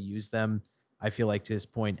rarely use them. I feel like to this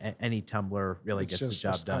point, any tumbler really It's gets the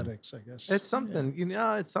just job done. aesthetics, I guess. It's something,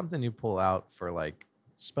 it's something you pull out for like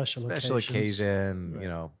Special occasions.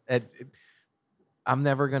 occasion, Right. I'm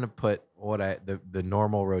never gonna put the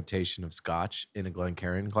normal rotation of scotch in a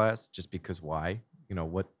Glencairn glass just because why?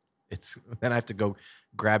 Then I have to go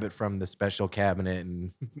grab it from the special cabinet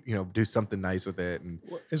and do something nice with it. And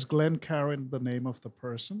Is Glencairn the name of the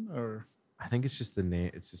person, or I think it's just the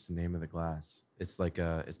name. It's just the name of the glass. It's like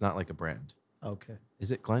it's not like a brand. okay?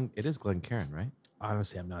 Is it Glen? It is Glencairn, right?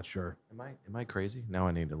 Honestly, I'm not sure. Am I crazy? Now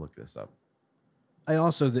I need to look this up. I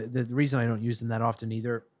also, the reason I don't use them that often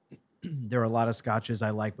either, there are a lot of scotches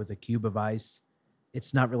I like with a cube of ice.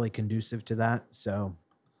 It's not really conducive to that. So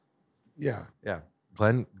Yeah. Yeah,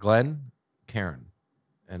 Glencairn,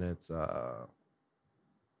 and it's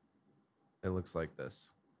it looks like this.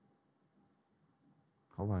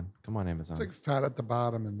 Hold on, come on, Amazon. It's like fat at the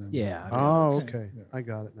bottom and then. Yeah. Oh, Okay. okay. Yeah. I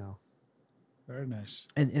got it now. Very nice.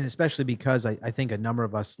 and especially because I think a number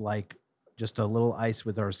of us like just a little ice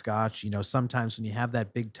with our scotch. Sometimes when you have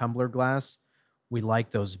that big tumbler glass, we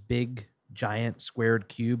like those big, giant squared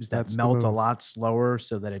cubes that That's the melt a move. lot slower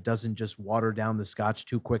so that it doesn't just water down the scotch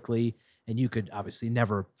too quickly. And you could obviously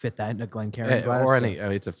never fit that in a Glencairn glass. or so-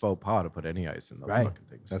 it's a faux pas to put any ice in those Right. fucking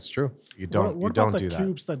things. That's true. You don't What you don't about do the that.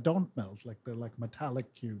 cubes that don't melt? Like they're like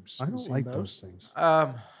metallic cubes. I Have you don't seen like those things.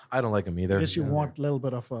 I don't like them either. I guess you want a little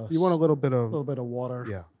bit of You want a little bit of water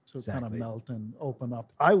yeah. to kind of Exactly. melt and open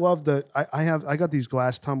up. I love I got these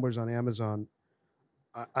glass tumblers on Amazon.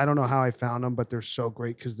 I don't know how I found them, but they're so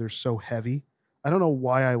great because they're so heavy. I don't know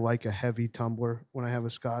why I like a heavy tumbler when I have a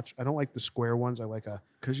scotch. I don't like the square ones. I like a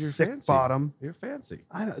because you're thick fancy. bottom. You're fancy.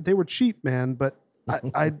 They were cheap, man, but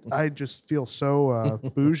I just feel so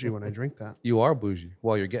bougie when I drink that. You are bougie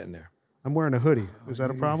while you're getting there. I'm wearing a hoodie. Is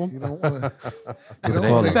that a problem? You don't want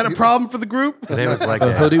collar. Is that a problem for the group? Today was like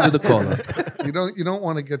A hoodie with a collar. you don't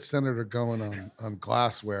want to get Senator going on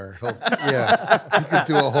glassware. He could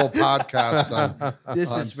do a whole podcast on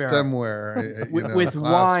This on is fair. stemware. With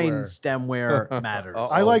wine, glassware. stemware matters.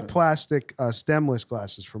 I like plastic stemless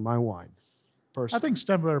glasses for my wine. I Personally. think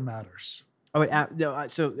stemware matters. Oh, no.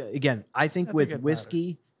 So again, I think I with think it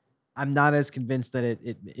whiskey, I'm not as convinced that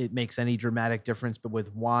it makes any dramatic difference. But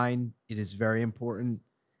with wine, it is very important.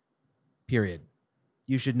 Period.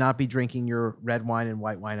 You should not be drinking your red wine and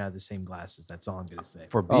white wine out of the same glasses. That's all I'm going to say.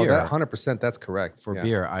 for Oh, beer. that 100%. That's correct. For Yeah.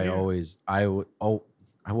 beer, Beer. I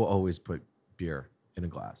will always put beer in a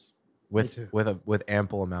glass too. with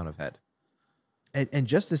ample amount of head. And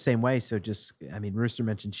just the same way. So Rooster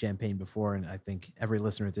mentioned champagne before, and I think every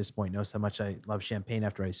listener at this point knows how much I love champagne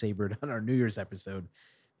after I savored on our New Year's episode.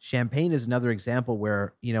 Champagne is another example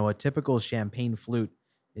where, a typical champagne flute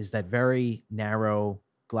is that very narrow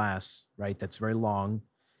glass, right? That's very long.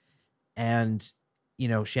 And,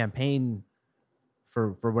 champagne,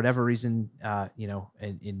 for whatever reason,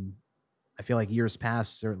 in I feel like years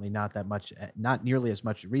past, certainly not that much, not nearly as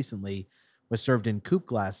much recently, was served in coupe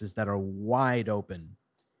glasses that are wide open.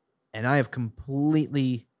 And I have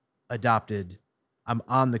completely adopted, I'm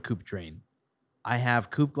on the coupe train. I have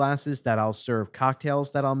coupe glasses that I'll serve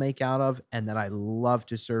cocktails that I'll make out of and that I love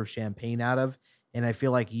to serve champagne out of. And I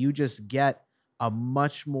feel like you just get a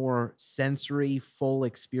much more sensory, full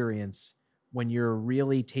experience when you're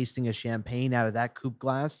really tasting a champagne out of that coupe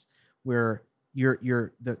glass, where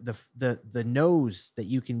the nose that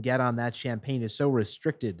you can get on that champagne is so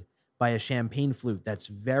restricted by a champagne flute that's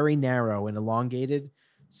very narrow and elongated.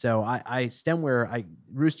 So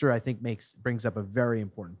Rooster, I think brings up a very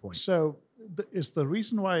important point. So is the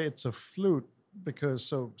reason why it's a flute because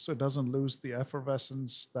so it doesn't lose the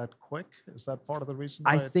effervescence that quick? Is that part of the reason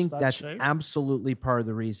why I it's think that that's shape? absolutely part of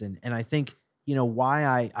the reason. And I think,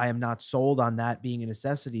 why I am not sold on that being a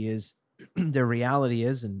necessity is the reality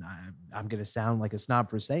is, and I'm going to sound like a snob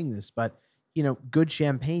for saying this, but, good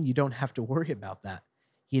champagne, you don't have to worry about that.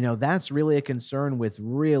 That's really a concern with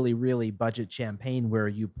really, really budget champagne where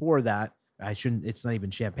you pour that. It's not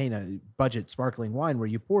even champagne, a budget sparkling wine where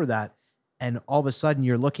you pour that. And all of a sudden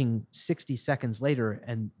you're looking 60 seconds later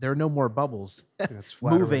and there are no more bubbles It's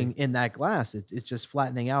flat moving already. in that glass. It's just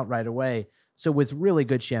flattening out right away. So with really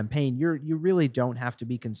good champagne, you really don't have to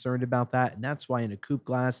be concerned about that. And that's why in a coupe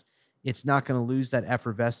glass, it's not going to lose that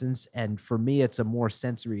effervescence. And for me, it's a more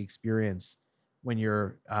sensory experience when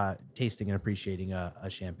you're tasting and appreciating a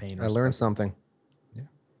champagne. Or I learned something.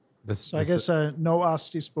 So I guess no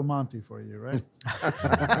Asti Spumante for you,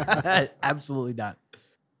 right? Absolutely not.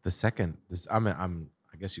 the second,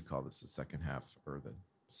 I guess you call this the second half or the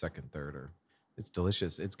second third, or it's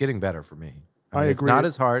delicious. It's getting better for me. I mean, agree. It's not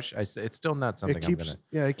as harsh. It's still not something It keeps, I'm gonna.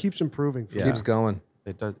 yeah, it keeps improving. For Yeah. me. Keeps going.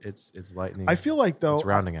 It does. It's lightning. I feel like though it's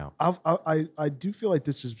rounding out. I do feel like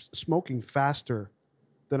this is smoking faster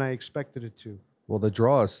than I expected it to. Well, the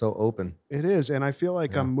draw is so open. It is, and I feel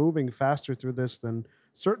like Yeah. I'm moving faster through this than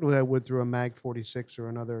certainly I would through a Mag 46 or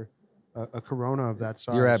another a Corona of that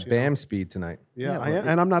size. You're at you know? BAM speed tonight. Yeah, Yeah, well,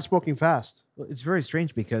 and I'm not smoking fast. Well, it's very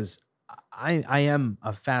strange because I am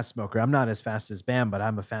a fast smoker. I'm not as fast as Bam, but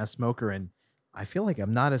I'm a fast smoker, and I feel like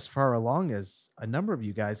I'm not as far along as a number of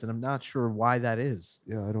you guys, and I'm not sure why that is.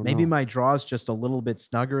 Yeah, I don't Maybe know. my draw is just a little bit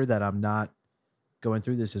snugger that I'm not going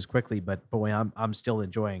through this as quickly. But boy, I'm still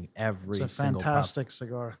enjoying every It's a single puff. fantastic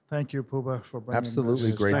cigar. Thank you, Puba, for bringing Absolutely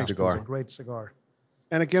this. great Thanks, cigar. It's a great cigar.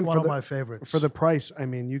 And It's again, one for of the my favorites. for the price, I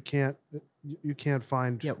mean, you can't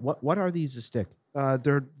find. Yeah, what are these a stick?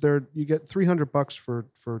 They're you get $300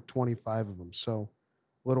 for 25 of them, so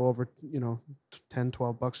a little over 10,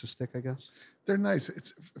 $12 a stick, I guess. They're nice.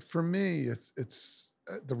 It's for me. It's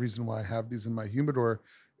the reason why I have these in my humidor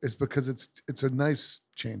is because it's a nice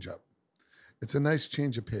change up. It's a nice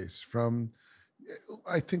change of pace from.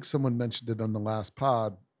 I think someone mentioned it on the last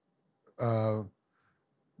pod.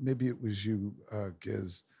 Maybe it was you,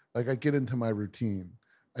 Giz. Like I get into my routine.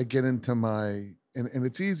 I get into my and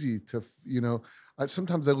it's easy to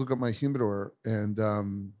sometimes I look at my humidor and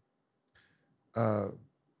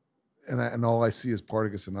all I see is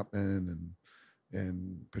Partagas and Upman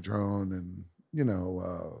and Padron and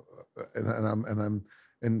and I'm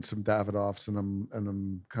in some Davidoffs and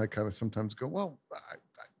I'm kind of sometimes go, well,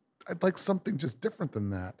 I'd like something just different than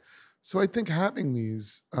that. So I think having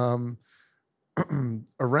these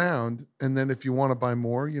around, and then if you want to buy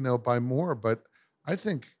more, buy more. But I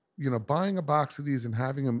think buying a box of these and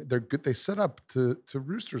having them, they're good. They set up to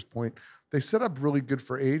Rooster's point. They set up really good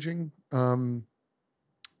for aging.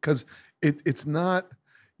 Because it's not,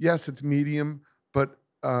 yes, it's medium, but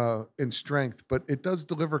in strength, but it does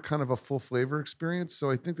deliver kind of a full flavor experience. So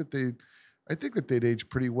I think that they'd age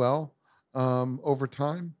pretty well over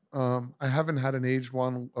time. I haven't had an aged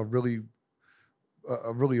one, a really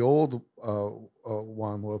old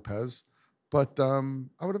Juan López, but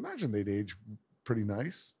I would imagine they'd age pretty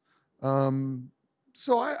nice.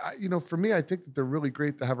 So I for me, I think that they're really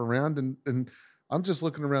great to have around, and I'm just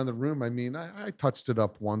looking around the room. I mean, I touched it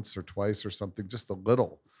up once or twice or something, just a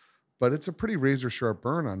little, but it's a pretty razor sharp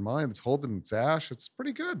burn on mine. It's holding its ash. It's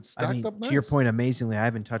pretty good. Stacked up nice. To your point, amazingly, I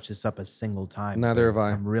haven't touched this up a single time. Neither have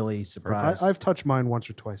I. I'm really surprised. I've touched mine once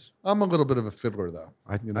or twice. I'm a little bit of a fiddler, though.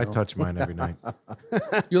 I touch mine every night.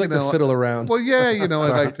 You like to fiddle around. Well, yeah, I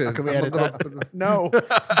like to. Can we edit that? No.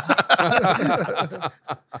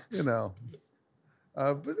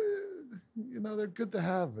 But they're good to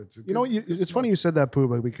have. It's a it's funny you said that,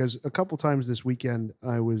 Puba, because a couple times this weekend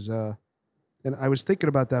I was thinking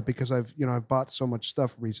about that because I've bought so much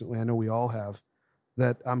stuff recently. I know we all have,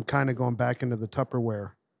 that I'm kind of going back into the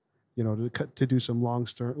Tupperware, to do some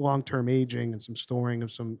long-term aging and some storing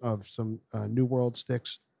of some New World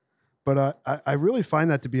sticks. But I really find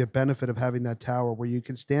that to be a benefit of having that tower where you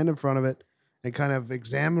can stand in front of it and kind of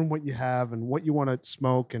examine what you have and what you want to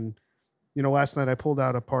smoke. And last night I pulled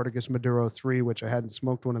out a Partagas Maduro 3, which I hadn't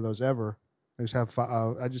smoked one of those ever. I just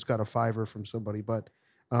got a $5 from somebody, but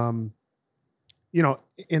in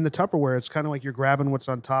the Tupperware, it's kind of like you're grabbing what's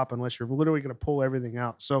on top unless you're literally going to pull everything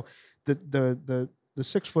out. So the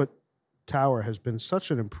 6-foot tower has been such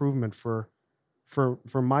an improvement for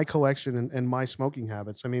my collection and my smoking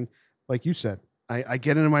habits. I mean, like you said, I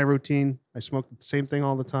get into my routine. I smoke the same thing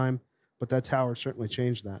all the time, but that tower certainly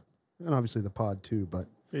changed that. And obviously the pod too, but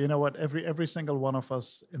you know what? Every single one of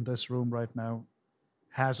us in this room right now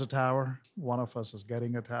has a tower. One of us is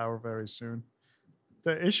getting a tower very soon.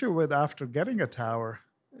 The issue with after getting a tower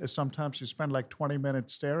is sometimes you spend like 20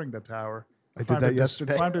 minutes staring at the tower. I did that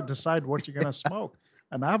yesterday. Trying to decide what you're going to smoke.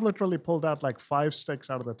 And I've literally pulled out like 5 sticks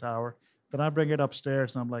out of the tower. Then I bring it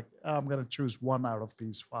upstairs and I'm like, I'm going to choose one out of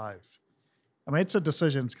these 5. I mean, it's a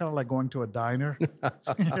decision. It's kind of like going to a diner. Like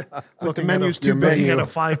the menu's too big. Looking at a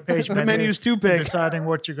 5-page menu. The menu's too big. Deciding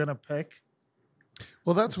what you're going to pick.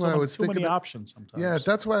 Well, that's why I was too thinking. Many options sometimes. Yeah,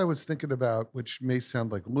 that's why I was thinking about, which may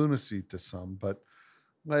sound like lunacy to some, but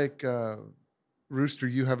like Rooster,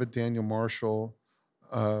 you have a Daniel Marshall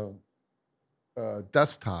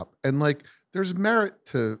desktop, and like there's merit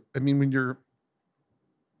to. I mean, when you're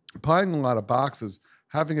buying a lot of boxes,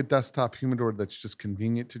 having a desktop humidor that's just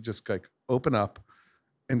convenient to just like open up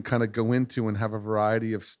and kind of go into and have a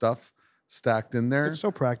variety of stuff stacked in there It's so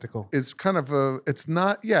practical. is kind of it's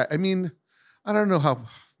not, yeah. I mean, I don't know how,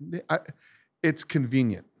 it's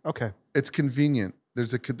convenient. Okay. It's convenient.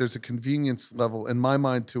 There's a convenience level in my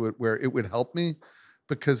mind to it where it would help me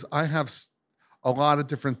because I have a lot of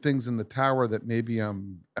different things in the tower that maybe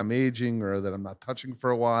I'm aging or that I'm not touching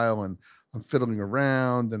for a while, and I'm fiddling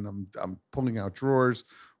around and I'm pulling out drawers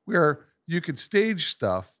where you could stage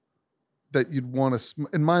stuff that you'd want to.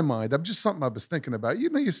 In my mind, I'm just something I was thinking about.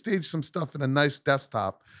 You stage some stuff in a nice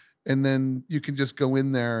desktop, and then you can just go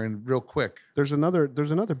in there and real quick. There's another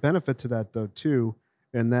benefit to that though too,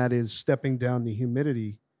 and that is stepping down the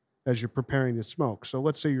humidity as you're preparing to smoke. So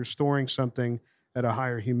let's say you're storing something at a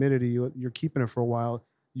higher humidity, you're keeping it for a while.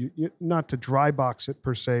 You not to dry box it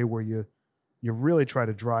per se, where you really try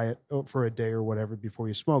to dry it for a day or whatever before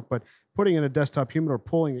you smoke, but putting in a desktop humidor,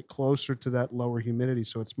 pulling it closer to that lower humidity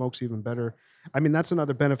so it smokes even better. I mean, that's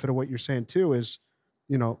another benefit of what you're saying too is,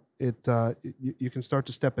 you can start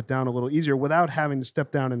to step it down a little easier without having to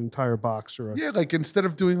step down an entire box or Yeah, like instead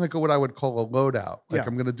of doing like what I would call a loadout, like Yeah.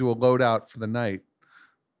 I'm going to do a loadout for the night.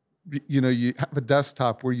 You have a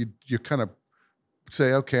desktop where you kind of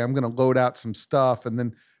say, okay, I'm going to load out some stuff, and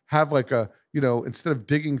then have like instead of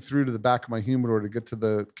digging through to the back of my humidor to get to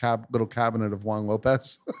the little cabinet of Juan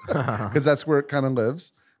López, because that's where it kind of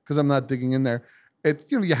lives, because I'm not digging in there. It's,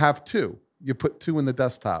 you have two. You put two in the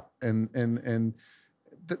desktop, and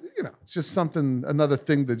it's just another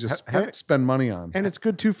thing to just spend money on. and it's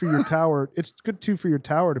good too for your tower. It's good too for your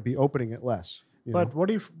tower to be opening it less. But what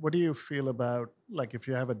do you feel about, like, if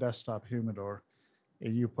you have a desktop humidor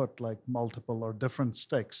and you put like multiple or different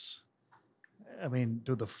sticks? I mean,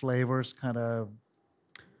 do the flavors kind of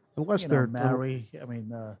unless they're marry? I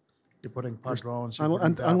mean, you're putting padrones.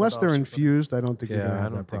 unless they're infused, I don't think you're Yeah, gonna I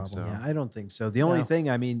have don't that think problem. so. Yeah, I don't think so. The only No. thing,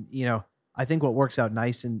 I mean, I think what works out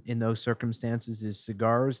nice in those circumstances is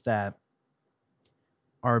cigars that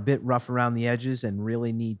are a bit rough around the edges and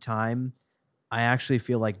really need time. I actually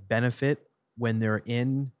feel like benefit when they're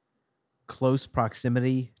in close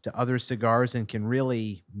proximity to other cigars and can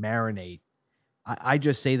really marinate. I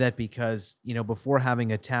just say that because, before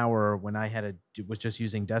having a tower, when I was just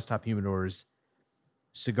using desktop humidors,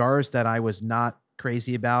 cigars that I was not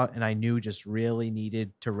crazy about and I knew just really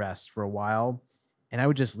needed to rest for a while, and I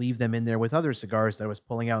would just leave them in there with other cigars that I was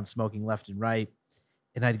pulling out and smoking left and right.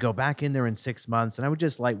 And I'd go back in there in 6 months and I would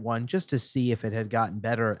just light one just to see if it had gotten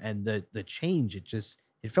better. And the change,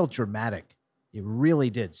 it felt dramatic. It really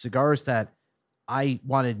did. Cigars that I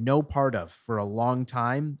wanted no part of for a long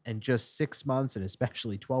time, and just 6 months and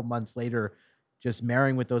especially 12 months later, just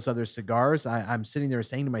marrying with those other cigars, I'm sitting there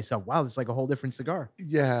saying to myself, wow, this is like a whole different cigar.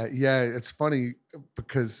 Yeah. It's funny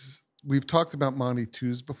because we've talked about Monty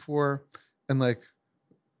 2s before, and like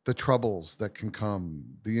the troubles that can come,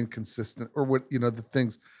 the inconsistent, or what, the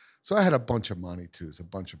things. So I had a bunch of Monty 2s, a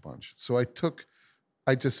bunch. So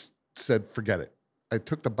I just said, forget it. I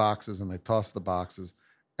took the boxes and I tossed the boxes,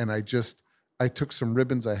 and I took some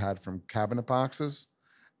ribbons I had from cabinet boxes,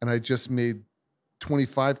 and I just made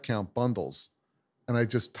 25 count bundles, and I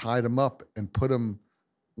just tied them up and put them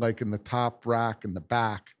like in the top rack in the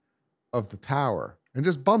back of the tower, and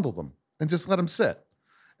just bundled them and just let them sit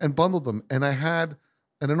and bundled them. And I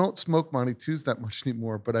don't smoke Monty 2s that much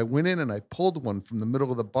anymore, but I went in and I pulled one from the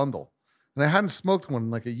middle of the bundle, and I hadn't smoked one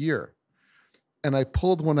in like a year. And I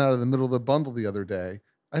pulled one out of the middle of the bundle the other day.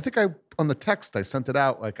 I think on the text, I sent it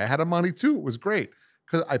out. Like, I had a Monty 2. It was great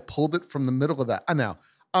because I pulled it from the middle of that. And now,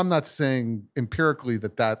 I'm not saying empirically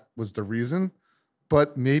that was the reason,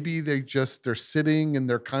 but maybe they're sitting and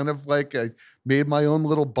they're kind of like, I made my own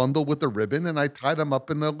little bundle with a ribbon and I tied them up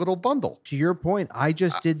in a little bundle. To your point, I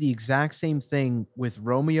just did the exact same thing with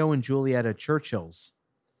Romeo and Juliet at Churchill's,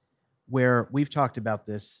 where we've talked about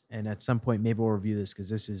this. And at some point, maybe we'll review this because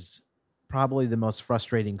this is probably the most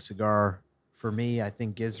frustrating cigar for me. I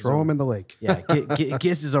think Giz Throw him in the lake. Yeah,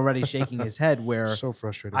 Giz is already shaking his head where So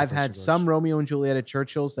frustrating. I've with had cigars. some Romeo and Juliet at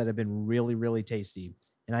Churchill's that have been really, really tasty.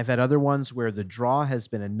 And I've had other ones where the draw has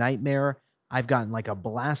been a nightmare. I've gotten like a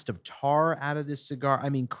blast of tar out of this cigar. I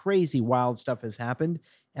mean, crazy wild stuff has happened.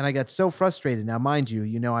 And I got so frustrated. Now, mind you,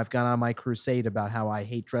 I've gone on my crusade about how I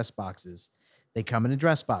hate dress boxes. They come in a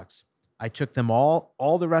dress box. I took them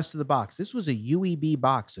all the rest of the box. This was a UEB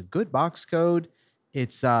box, a good box code.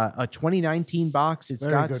 It's a 2019 box. It's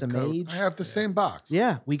Very got good some code. age. I have the same box.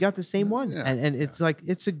 Yeah, we got the same one. Yeah, And it's like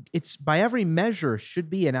it's by every measure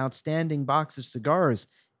should be an outstanding box of cigars.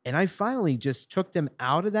 And I finally just took them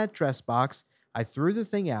out of that dress box. I threw the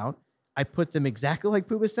thing out. I put them exactly like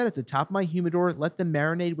Puba said at the top of my humidor, let them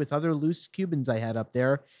marinate with other loose Cubans I had up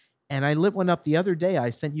there. And I lit one up the other day.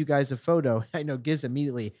 I sent you guys a photo. I know Giz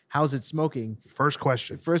immediately, how's it smoking? First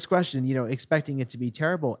question. First question, expecting it to be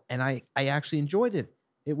terrible. And I actually enjoyed it.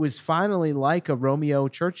 It was finally like a Romeo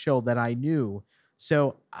Churchill that I knew.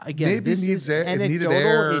 So again, Maybe this needs is air- it needed anecdotal.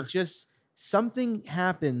 air. It just, something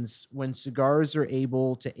happens when cigars are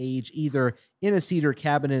able to age either in a cedar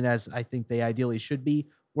cabinet, as I think they ideally should be,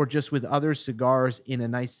 or just with other cigars in a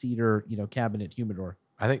nice cedar, cabinet humidor.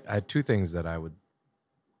 I think I had two things that I would,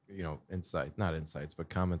 not insights, but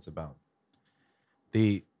comments about.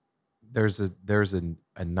 There's a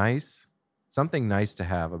nice, something nice to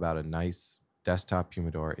have about a nice desktop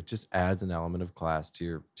humidor. It just adds an element of class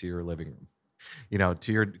to your living room.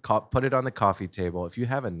 Put it on the coffee table. If you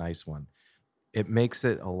have a nice one, it makes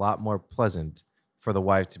it a lot more pleasant for the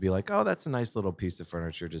wife to be like, oh, that's a nice little piece of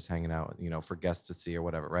furniture just hanging out, for guests to see or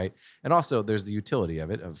whatever, right? And also there's the utility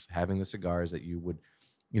of it, of having the cigars that you would,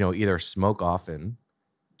 either smoke often,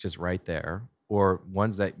 just right there, or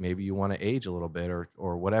ones that maybe you want to age a little bit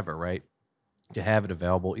or whatever, right? To have it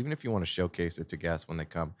available, even if you want to showcase it to guests when they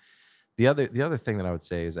come. The other thing that I would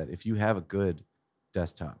say is that if you have a good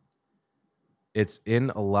desktop, it's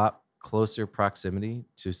in a lot closer proximity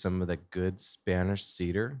to some of the good Spanish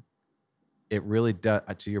cedar. It really does,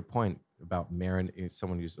 to your point about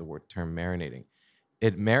someone used the term marinating.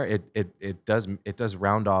 It does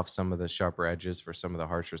round off some of the sharper edges for some of the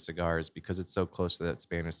harsher cigars because it's so close to that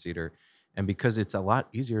Spanish cedar, and because it's a lot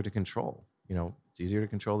easier to control. It's easier to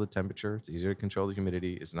control the temperature. It's easier to control the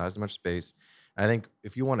humidity. It's not as much space. And I think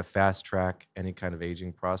if you want to fast track any kind of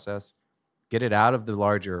aging process, get it out of the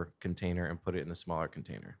larger container and put it in the smaller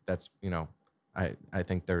container. That's, I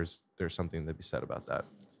think there's something to be said about that.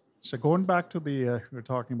 So going back to we were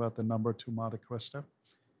talking about the number 2 Monte Cristo.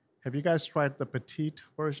 Have you guys tried the petite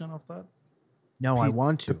version of that? No, I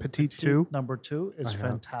want to. The Petite 2? Number 2 is I have.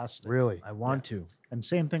 fantastic. Really? I want to. And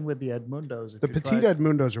same thing with the Edmundos. If The you Petite try-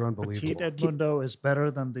 Edmundos are unbelievable. Petite Edmundo is better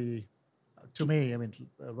than the, to me,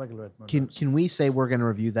 regular Edmundos. Can we say we're going to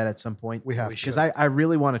review that at some point? We have to. Because I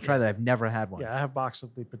really want to try that. I've never had one. Yeah, I have a box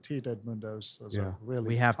of the Petite Edmundos. Those Yeah. are really.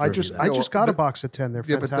 We have to I review just that. I just got a the- box of 10. They're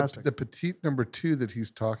Yeah, fantastic. but the petite number 2 that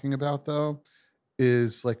he's talking about though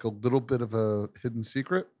is like a little bit of a hidden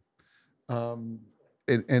secret. And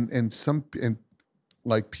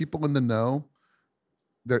like people in the know,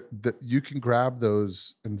 that you can grab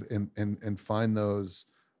those and find those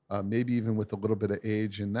maybe even with a little bit of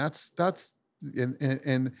age, and that's that's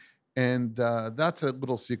a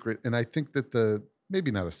little secret. And I think that maybe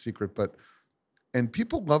not a secret, but and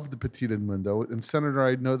people love the Petit Edmundo. And Senator,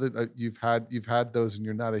 I know that you've had those, and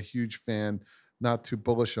you're not a huge fan, not too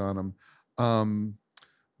bullish on them,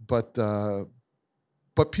 but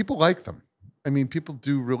people like them. I mean, people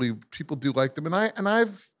do like them, and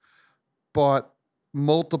I've bought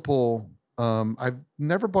multiple. I've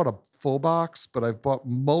never bought a full box, but I've bought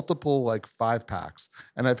multiple like 5-packs,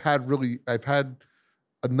 and I've had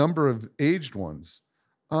a number of aged ones.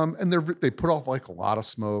 And they put off like a lot of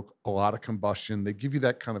smoke, a lot of combustion. They give you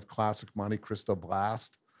that kind of classic Monte Cristo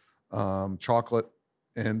blast, chocolate,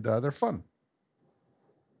 and they're fun.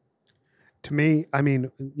 To me, I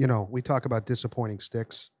mean, we talk about disappointing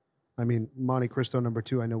sticks. I mean, Monte Cristo number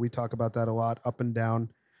 2, I know we talk about that a lot, up and down.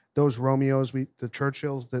 Those Romeos, the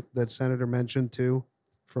Churchills that Senator mentioned too,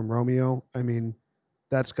 from Romeo, I mean,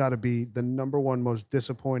 that's got to be the number 1 most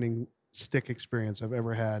disappointing stick experience I've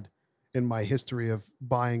ever had in my history of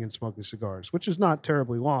buying and smoking cigars, which is not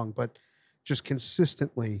terribly long, but just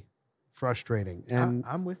consistently frustrating. And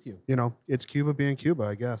I'm with you. It's Cuba being Cuba,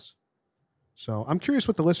 I guess. So I'm curious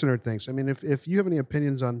what the listener thinks. I mean, if you have any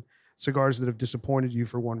opinions on cigars that have disappointed you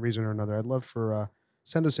for one reason or another, I'd love for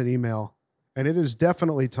send us an email. And it is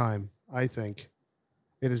definitely time, I think,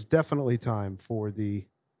 it is definitely time for the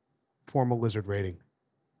formal lizard rating.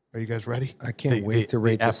 Are you guys ready? I can't wait to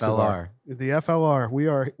rate the this cigar. The FLR. We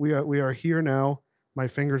are here now. My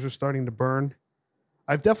fingers are starting to burn.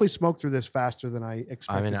 I've definitely smoked through this faster than I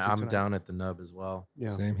expected. I mean, to I'm tonight. down at the nub as well.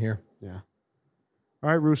 Yeah. Same here. Yeah. All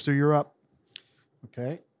right, Rooster, you're up.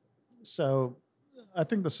 Okay. So I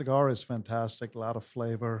think the cigar is fantastic. A lot of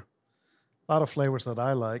flavor. A lot of flavors that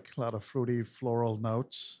I like. A lot of fruity floral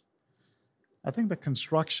notes. I think the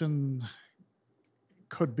construction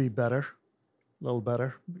could be better. A little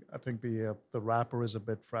better. I think the wrapper is a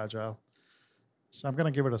bit fragile. So I'm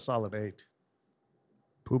going to give it a solid 8.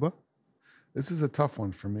 Puba? This is a tough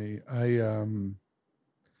one for me. I'm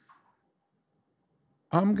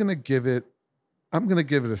gonna give it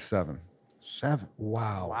a 7. 7.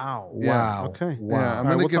 Wow. Wow. Yeah. Wow. Okay. Wow. Yeah, I'm All right,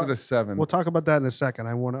 gonna we'll give talk- it a 7. We'll talk about that in a second.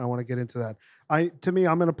 I want to get into that. To me,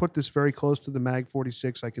 I'm going to put this very close to the Mag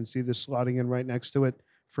 46. I can see this slotting in right next to it.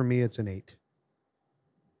 For me, it's an 8.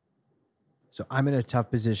 So I'm in a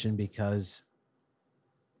tough position because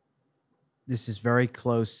this is very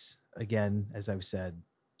close, again, as I've said,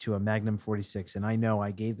 to a Magnum 46. And I know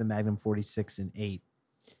I gave the Magnum 46 an 8.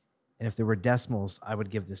 And if there were decimals, I would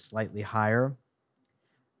give this slightly higher.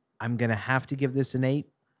 I'm going to have to give this an 8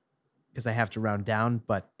 because I have to round down.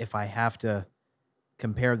 But if I have to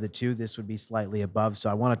compare the two, this would be slightly above. So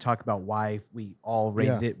I want to talk about why we all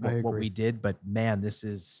rated it, I what agree. we did. But man, this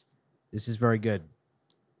is very good.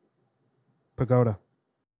 Pagoda.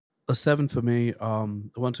 A 7 for me.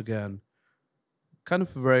 Once again, kind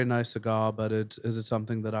of a very nice cigar, but is it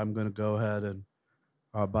something that I'm going to go ahead and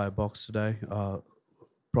buy a box today?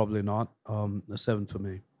 Probably not. A 7 for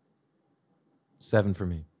me. 7 for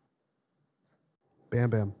me. Bam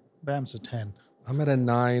Bam. Bam's a 10. I'm at a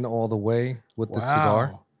 9 all the way with the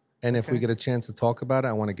cigar. Wow. And if we Okay. get a chance to talk about it,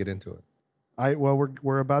 I want to get into it.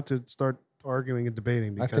 We're about to start arguing and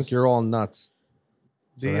debating I because think you're all nuts.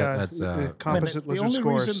 So the, that's, the composite the lizard only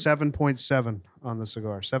score reason- is 7.7 on the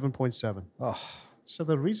cigar. 7.7. Oh, So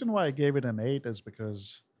the reason why I gave it an 8 is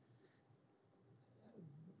because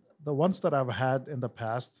the ones that I've had in the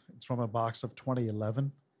past, it's from a box of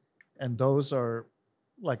 2011, and those are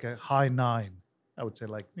like a high 9. I would say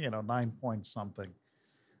 9 point something.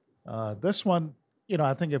 This one,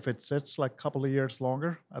 I think if it sits like a couple of years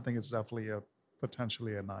longer, I think it's definitely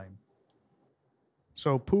potentially a 9.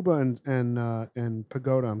 So Puba and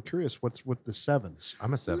Pagoda, I'm curious what's with the 7s.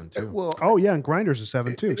 I'm a 7 too. Well, Oh yeah, and Grinder's a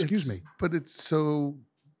 7 too. Excuse it's- me. But it's so.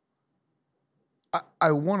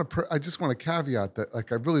 I want to. I just want to caveat that,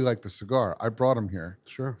 I really like the cigar. I brought him here.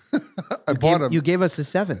 Sure. I bought him. You gave us a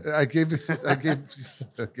 7. I gave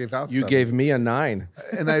out. you 7. gave me a 9.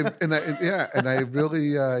 and I really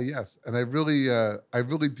yes, and I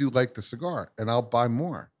really do like the cigar, and I'll buy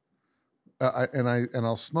more, and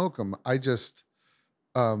I'll smoke them. I just,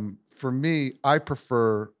 for me, I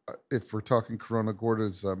prefer, if we're talking Corona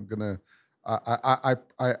Gordas, I'm gonna,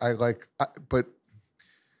 I like, but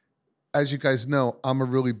as you guys know, I'm a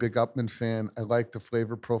really big Upman fan. I like the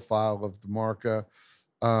flavor profile of the Marca.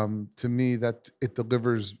 To me, that it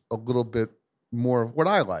delivers a little bit more of what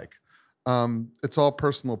I like. It's all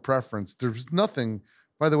personal preference. There's nothing,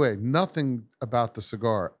 by the way, nothing about the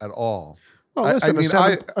cigar at all. Well, I listen, mean,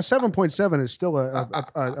 a 7.7 is still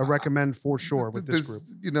a recommend for sure with this There's-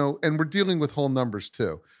 group. and we're dealing with whole numbers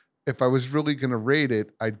too. If I was really going to rate it,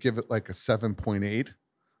 I'd give it like a 7.8. Do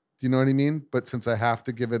you know what I mean? But since I have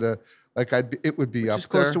to give it it would be Which up is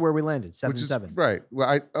close there. to where we landed, 7 Which is 7. right.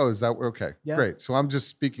 Well, is that okay? Yeah. Great. So I'm just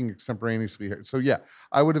speaking extemporaneously here. So yeah,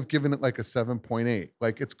 I would have given it like a 7.8.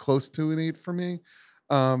 Like it's close to an 8 for me,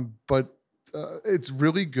 but it's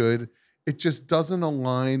really good. It just doesn't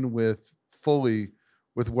align fully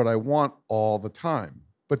with what I want all the time.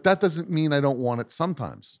 But that doesn't mean I don't want it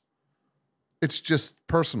sometimes. It's just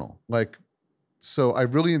personal. So I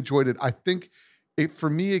really enjoyed it. I think for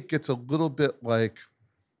me, it gets a little bit like.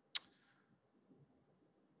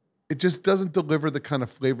 It just doesn't deliver the kind of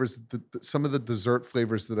flavors, some of the dessert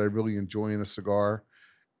flavors that I really enjoy in a cigar.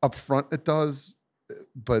 Up front, it does,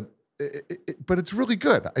 but it's really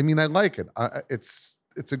good. I mean, I like it. It's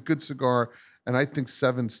a good cigar, and I think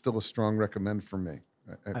 7's still a strong recommend for me.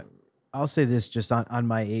 I'll say this just on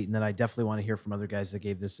my 8, and then I definitely want to hear from other guys that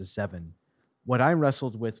gave this a 7. What I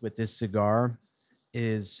wrestled with this cigar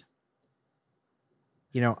is,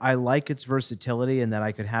 I like its versatility and that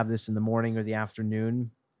I could have this in the morning or the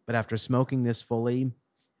afternoon. But after smoking this fully,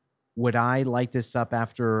 would I light this up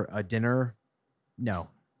after a dinner? No.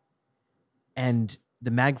 And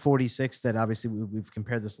the Mag 46 that obviously we've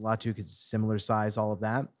compared this a lot to because it's similar size, all of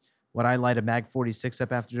that. Would I light a Mag 46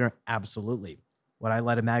 up after dinner? Absolutely. Would I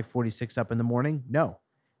light a Mag 46 up in the morning? No.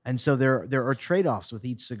 And so there are trade-offs with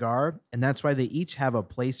each cigar, and that's why they each have a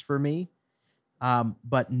place for me.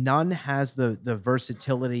 But none has the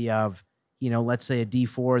versatility of, let's say a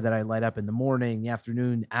D4 that I light up in the morning, the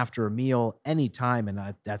afternoon, after a meal, anytime,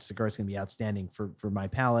 and that cigar is going to be outstanding for my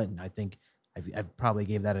palate. And I think I probably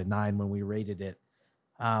gave that a 9 when we rated it.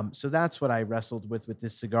 So that's what I wrestled with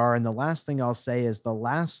this cigar. And the last thing I'll say is the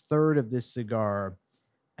last third of this cigar,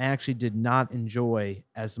 I actually did not enjoy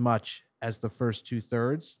as much as the first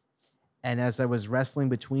 2/3. And as I was wrestling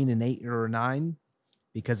between an 8 or a 9,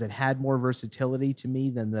 because it had more versatility to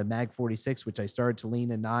me than the Mag 46, which I started to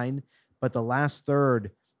lean a 9. But the last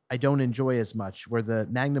third, I don't enjoy as much. Where the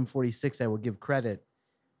Magnum 46, I will give credit.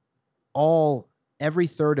 Every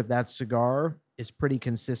third of that cigar is pretty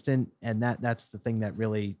consistent, and that's the thing that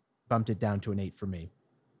really bumped it down to an 8 for me.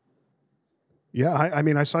 Yeah, I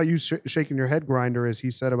mean, I saw you shaking your head, Grinder, as he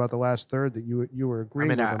said about the last third that you were I agreeing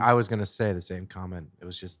mean, with him. I was going to say the same comment. It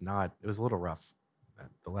was just not, it was a little rough,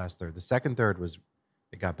 the last third. The second third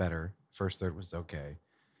it got better. First third was okay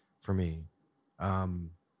for me.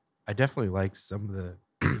 I definitely like some of the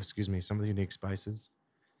some of the unique spices,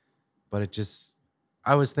 but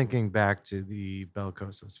I was thinking back to the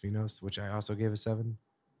Belcosos Finos, which I also gave a 7,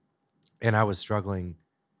 and I was struggling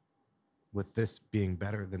with this being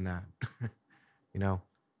better than that,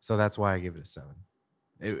 so that's why I gave it a 7.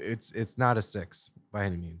 It's not a 6 by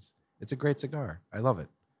any means. It's a great cigar. I love it,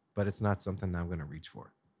 but it's not something that I'm going to reach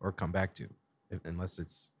for or come back to unless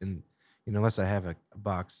it's unless I have a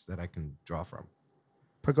box that I can draw from.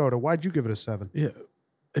 Pagoda, why'd you give it a 7? Yeah,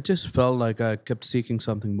 it just felt like I kept seeking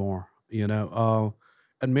something more, and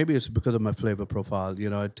maybe it's because of my flavor profile.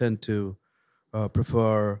 I tend to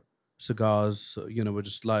prefer cigars, which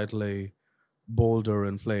are slightly bolder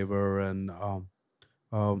in flavor and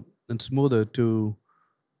smoother to,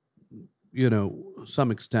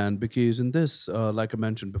 some extent. Because in this, like I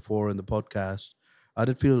mentioned before in the podcast, I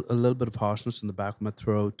did feel a little bit of harshness in the back of my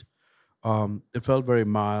throat. It felt very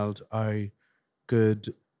mild. I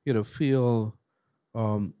could, feel,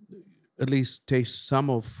 at least taste some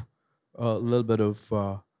of a little bit of,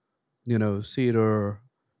 cedar, a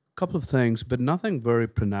couple of things, but nothing very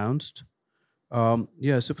pronounced.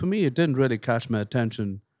 So for me, it didn't really catch my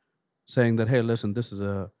attention saying that, hey, listen, this is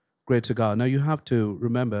a great cigar. Now, you have to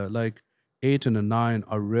remember, like, 8 and a 9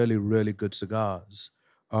 are really, really good cigars.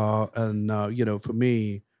 For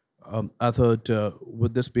me, I thought,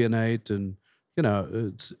 would this be an 8? And,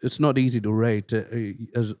 it's not easy to rate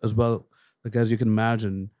as well, like, as you can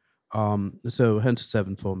imagine. So hence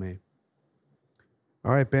 7 for me.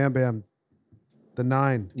 All right, Bam Bam, the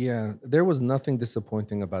 9. Yeah, there was nothing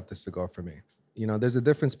disappointing about this cigar for me. There's a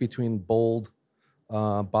difference between bold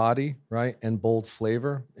body, right, and bold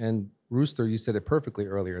flavor. And Rooster, you said it perfectly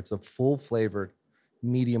earlier. It's a full-flavored,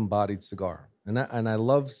 medium-bodied cigar, and I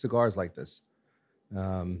love cigars like this.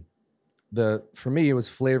 For me, it was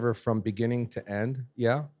flavor from beginning to end.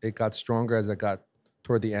 Yeah, it got stronger as I got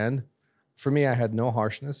toward the end. For me, I had no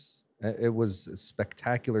harshness. It was a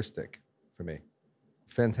spectacular stick for me.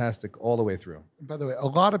 Fantastic all the way through. By the way, a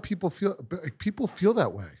lot of people feel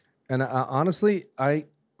that way. And honestly,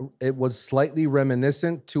 it was slightly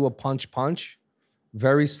reminiscent to a punch,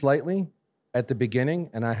 very slightly at the beginning.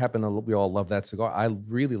 And we all love that cigar. I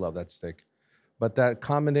really love that stick. But that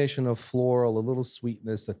combination of floral, a little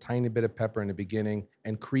sweetness, a tiny bit of pepper in the beginning,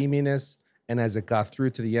 and creaminess, and as it got through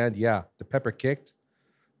to the end, yeah, the pepper kicked.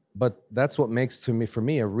 But that's what makes, for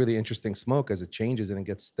me, a really interesting smoke as it changes and it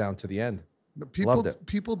gets down to the end. Loved it.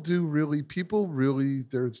 People really,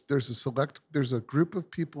 there's a group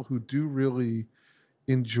of people who do really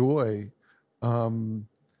enjoy,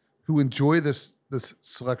 this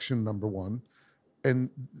selection number 1, and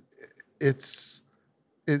it's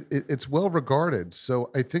well regarded.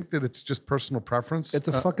 So I think that it's just personal preference. It's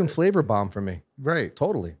a fucking flavor bomb for me. Right.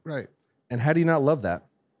 Totally. Right. And how do you not love that?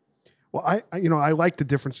 Well, I like the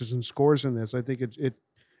differences in scores in this. I think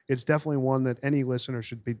it's definitely one that any listener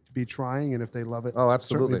should be trying, and if they love it, oh,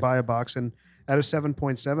 absolutely, certainly buy a box. And at a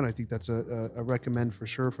 7.7, I think that's a recommend for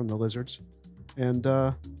sure from the Lizards. And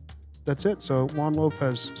that's it. So Juan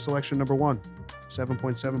López, selection number 1,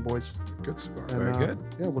 7.7, boys. Good cigar. Very good.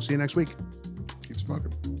 Yeah, we'll see you next week. Keep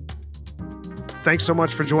smoking. Thanks so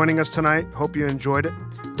much for joining us tonight. Hope you enjoyed it.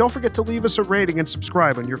 Don't forget to leave us a rating and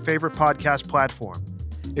subscribe on your favorite podcast platform.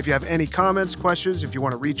 If you have any comments, questions, if you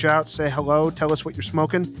want to reach out, say hello, tell us what you're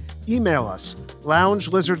smoking, email us,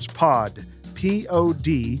 loungelizardspod,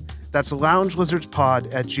 P-O-D, that's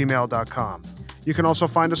loungelizardspod@gmail.com. You can also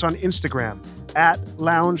find us on Instagram,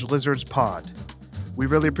 @loungelizardspod. We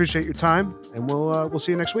really appreciate your time, and we'll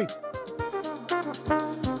see you next week.